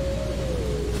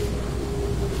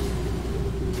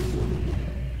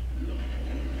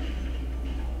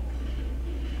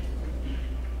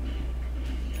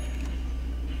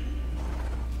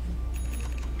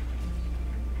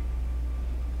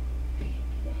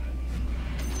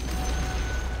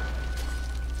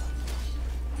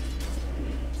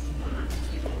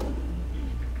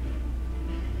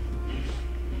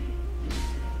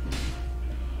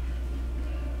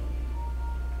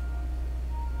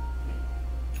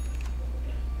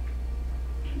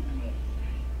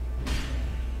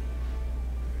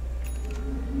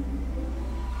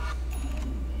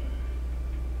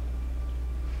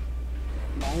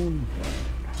 Down.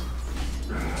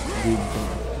 Dito.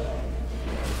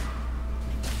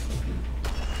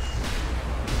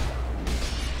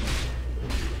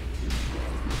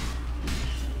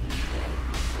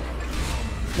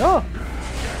 No!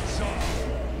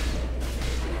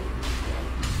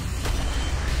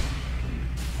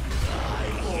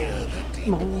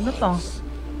 Makunat ah.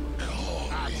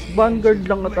 Vanguard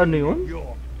lang at ano yun?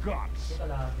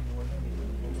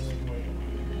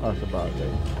 Ah, sa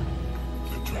bagay.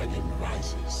 The dragon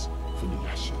rises from the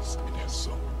ashes it has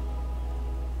sown.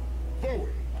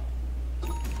 Forward.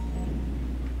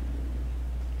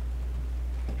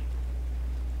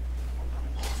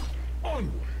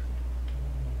 Onward.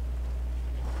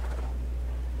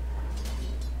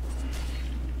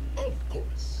 Of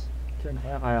course. Saan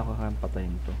kaya ko kayang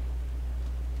patayin to?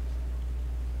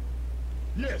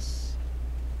 Yes.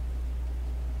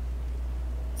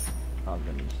 Ah,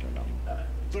 ganun na lang.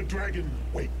 The dragon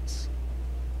waits.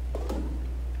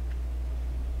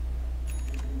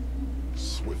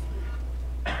 Swiftly.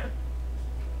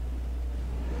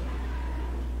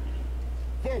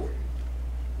 Forward.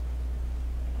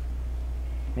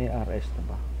 May RS na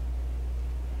ba?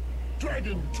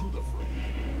 Dragon to the fray.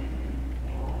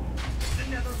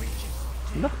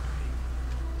 Wala.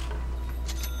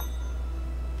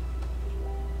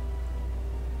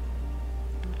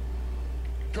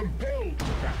 Compelled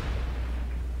to battle.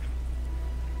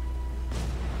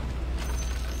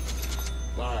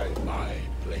 By my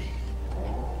blade.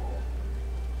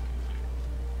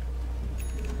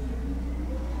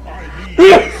 I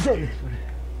need Sorry.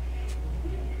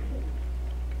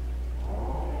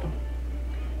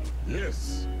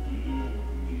 yes.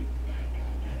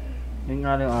 Yung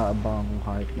nga lang aabangan kung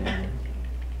kahit ngayon.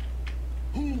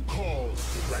 Who calls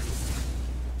the dragon?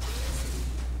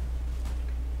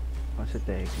 Kasi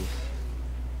Tekis.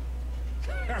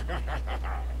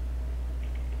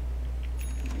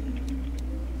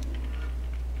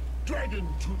 Dragon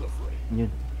to the fray.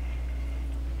 Yun.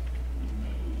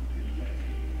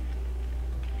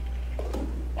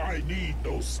 I need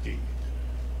no steed.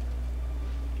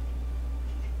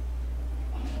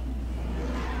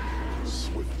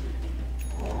 Swiftly.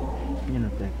 Yun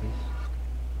ang Tekis.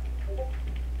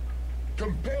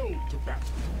 Compelled to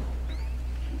battle.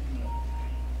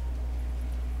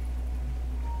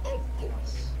 Of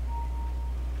course.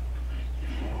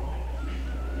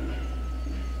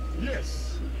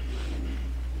 Yes.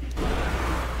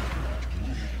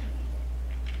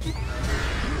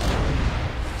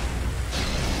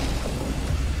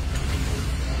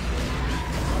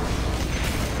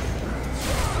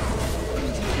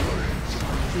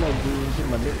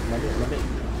 Mali.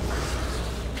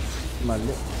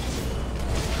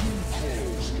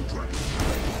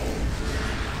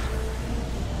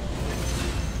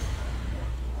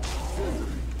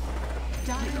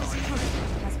 Dire's turret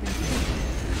has been killed.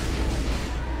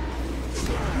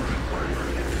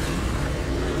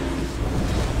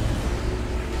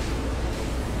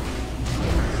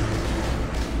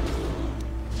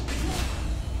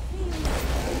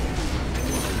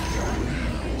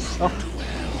 Oh,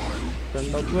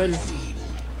 turned out well.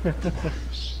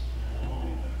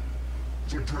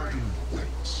 The dragon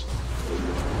waits.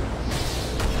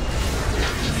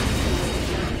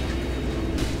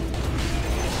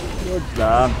 Good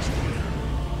lang.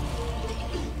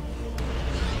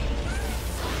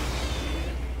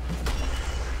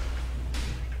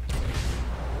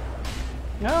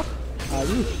 No,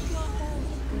 ayos.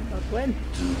 Turned out well.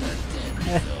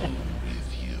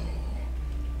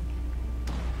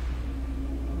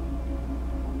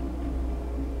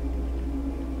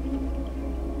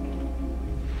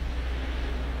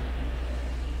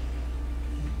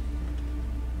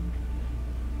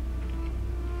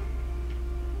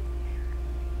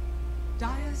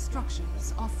 Dire's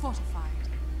structures are fortified.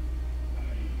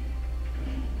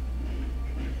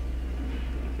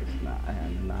 Yes na,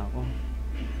 ayan na ako.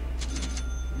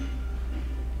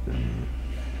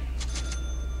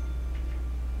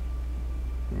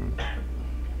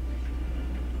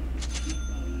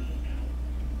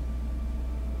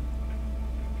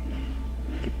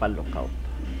 Keep a lookout.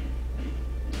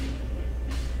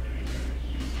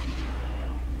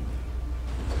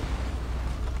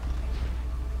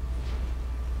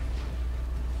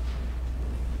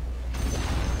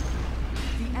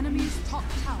 The enemy's top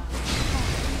tower is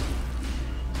falling.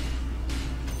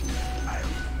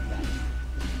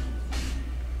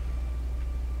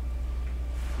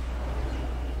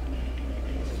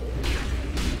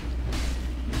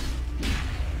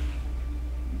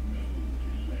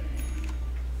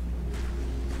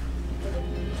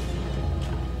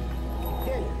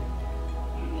 Forward.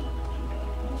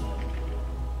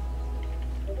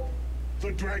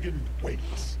 The dragon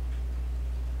waits.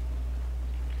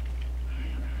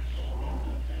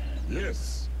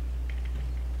 Yes.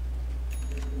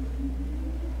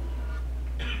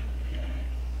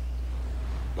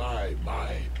 By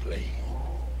my blade.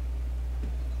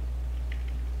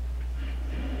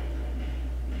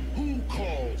 Who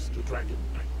calls the dragon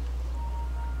knight?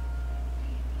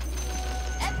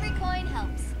 Every coin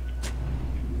helps.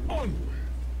 Onward.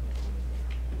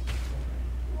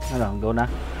 Ano, go na?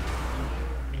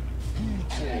 Who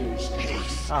calls the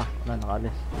haste? Ah,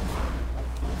 nakaalis.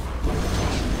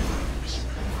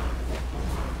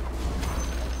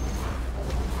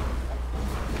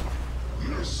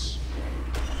 Yes.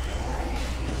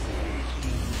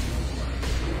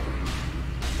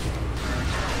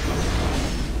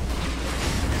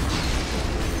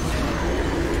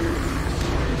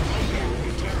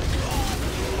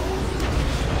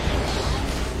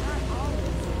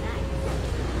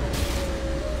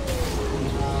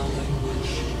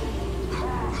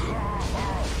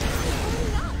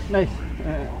 Nice.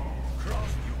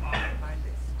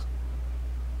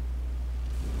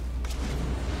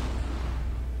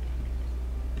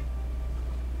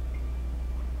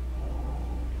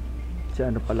 Si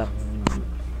ano pala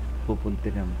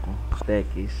pupuntinan ko?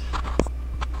 Tekis.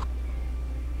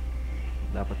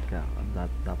 Dapat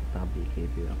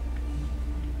BKB ako.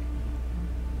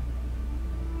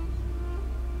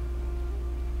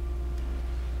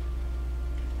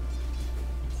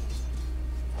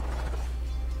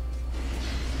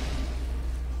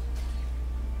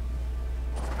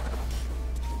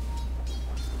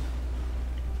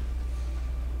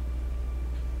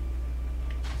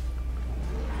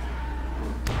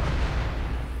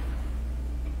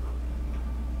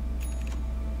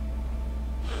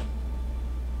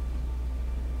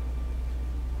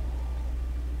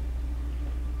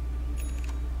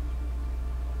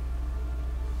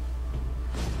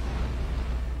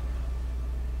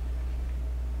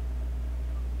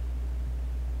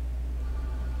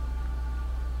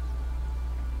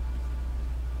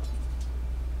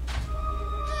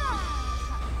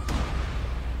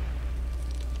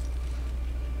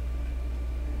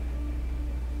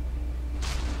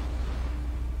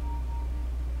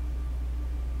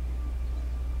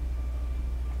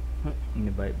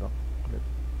 Ini-buy back.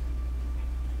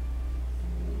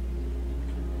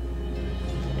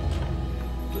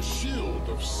 The shield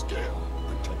of scale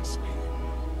protects me.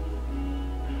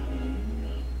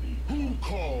 Who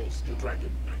calls the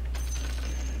dragon knight?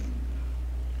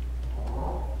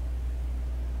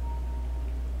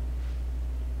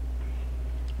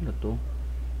 Ano to?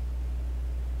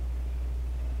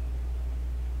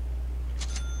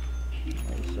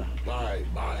 By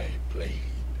my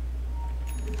blade.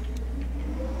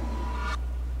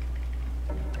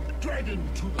 Dragon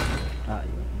to the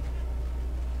Ayun.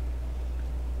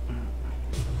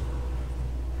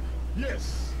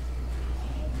 yes.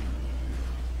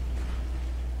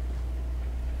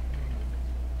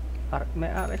 May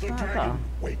RS The na ata. dragon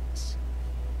waits.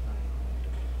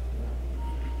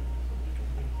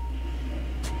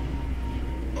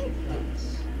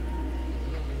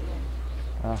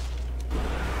 Ah.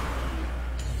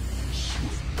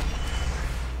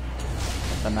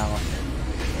 Ito na ako.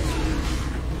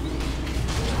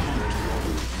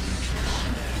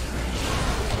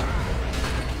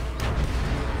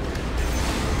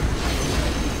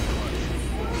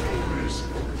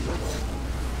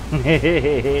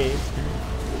 Hehehehe.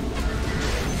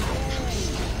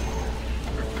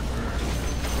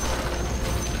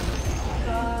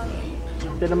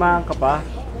 Tinamaan ka pa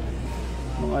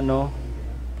nung ano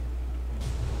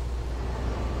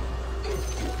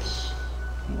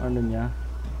niya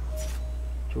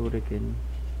Shuriken.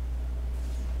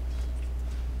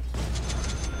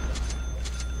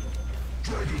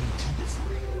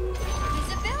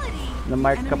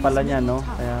 Na-mark ka pala niya, no?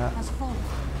 Kaya Has fallen.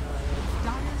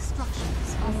 Dire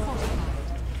structures are fortified.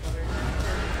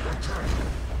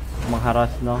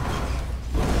 mangharas, no?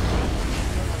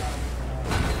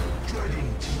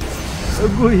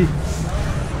 Agoy!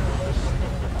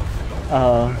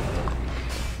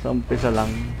 Sa umpisa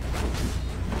lang.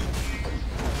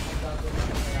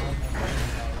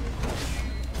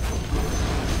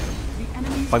 The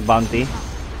enemy's Pag bounty,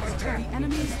 the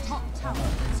enemy's top tower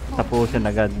is fallen. tapusin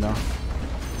agad, no? The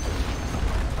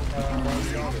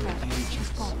enemy's top barracks is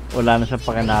fallen. Wala na siyang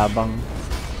pakinabang.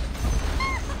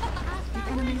 The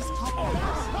enemy's top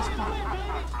barracks is fallen.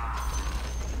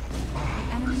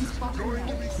 The enemy's bottom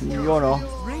barracks. Yun, no?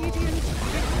 Radiant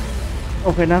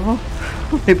Okay na ako.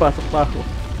 May pasok pa ako.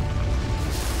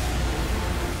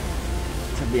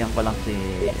 Sabihan ko lang si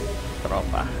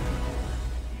tropa.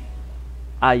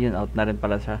 Yun, out na rin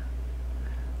pala siya.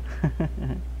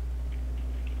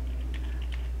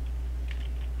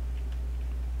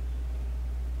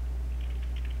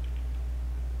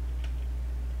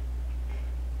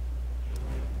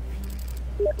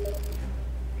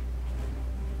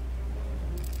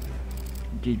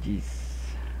 GG's.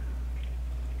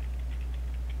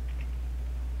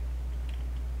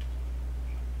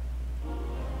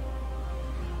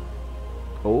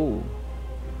 Oh.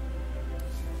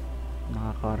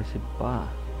 Nakaka-receive pa.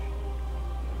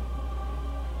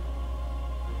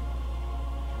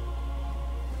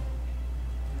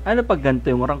 Ano pag ganito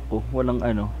yung rank ko? Walang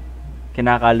ano.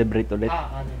 Kinakalibrate ulit.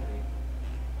 Calibrate.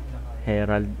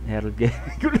 Herald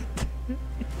Gaming ulit.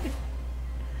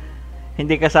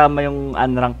 Hindi kasama yung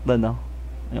unranked doon, no?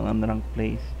 Yung unranked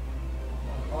place.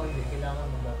 Oh, hindi. Kailangan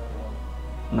maglalaro.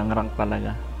 Nang rank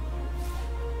talaga.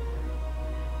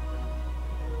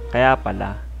 Kaya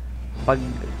pala, pag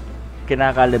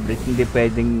kinakalibrate, hindi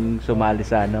pwedeng sumali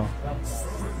sa ano.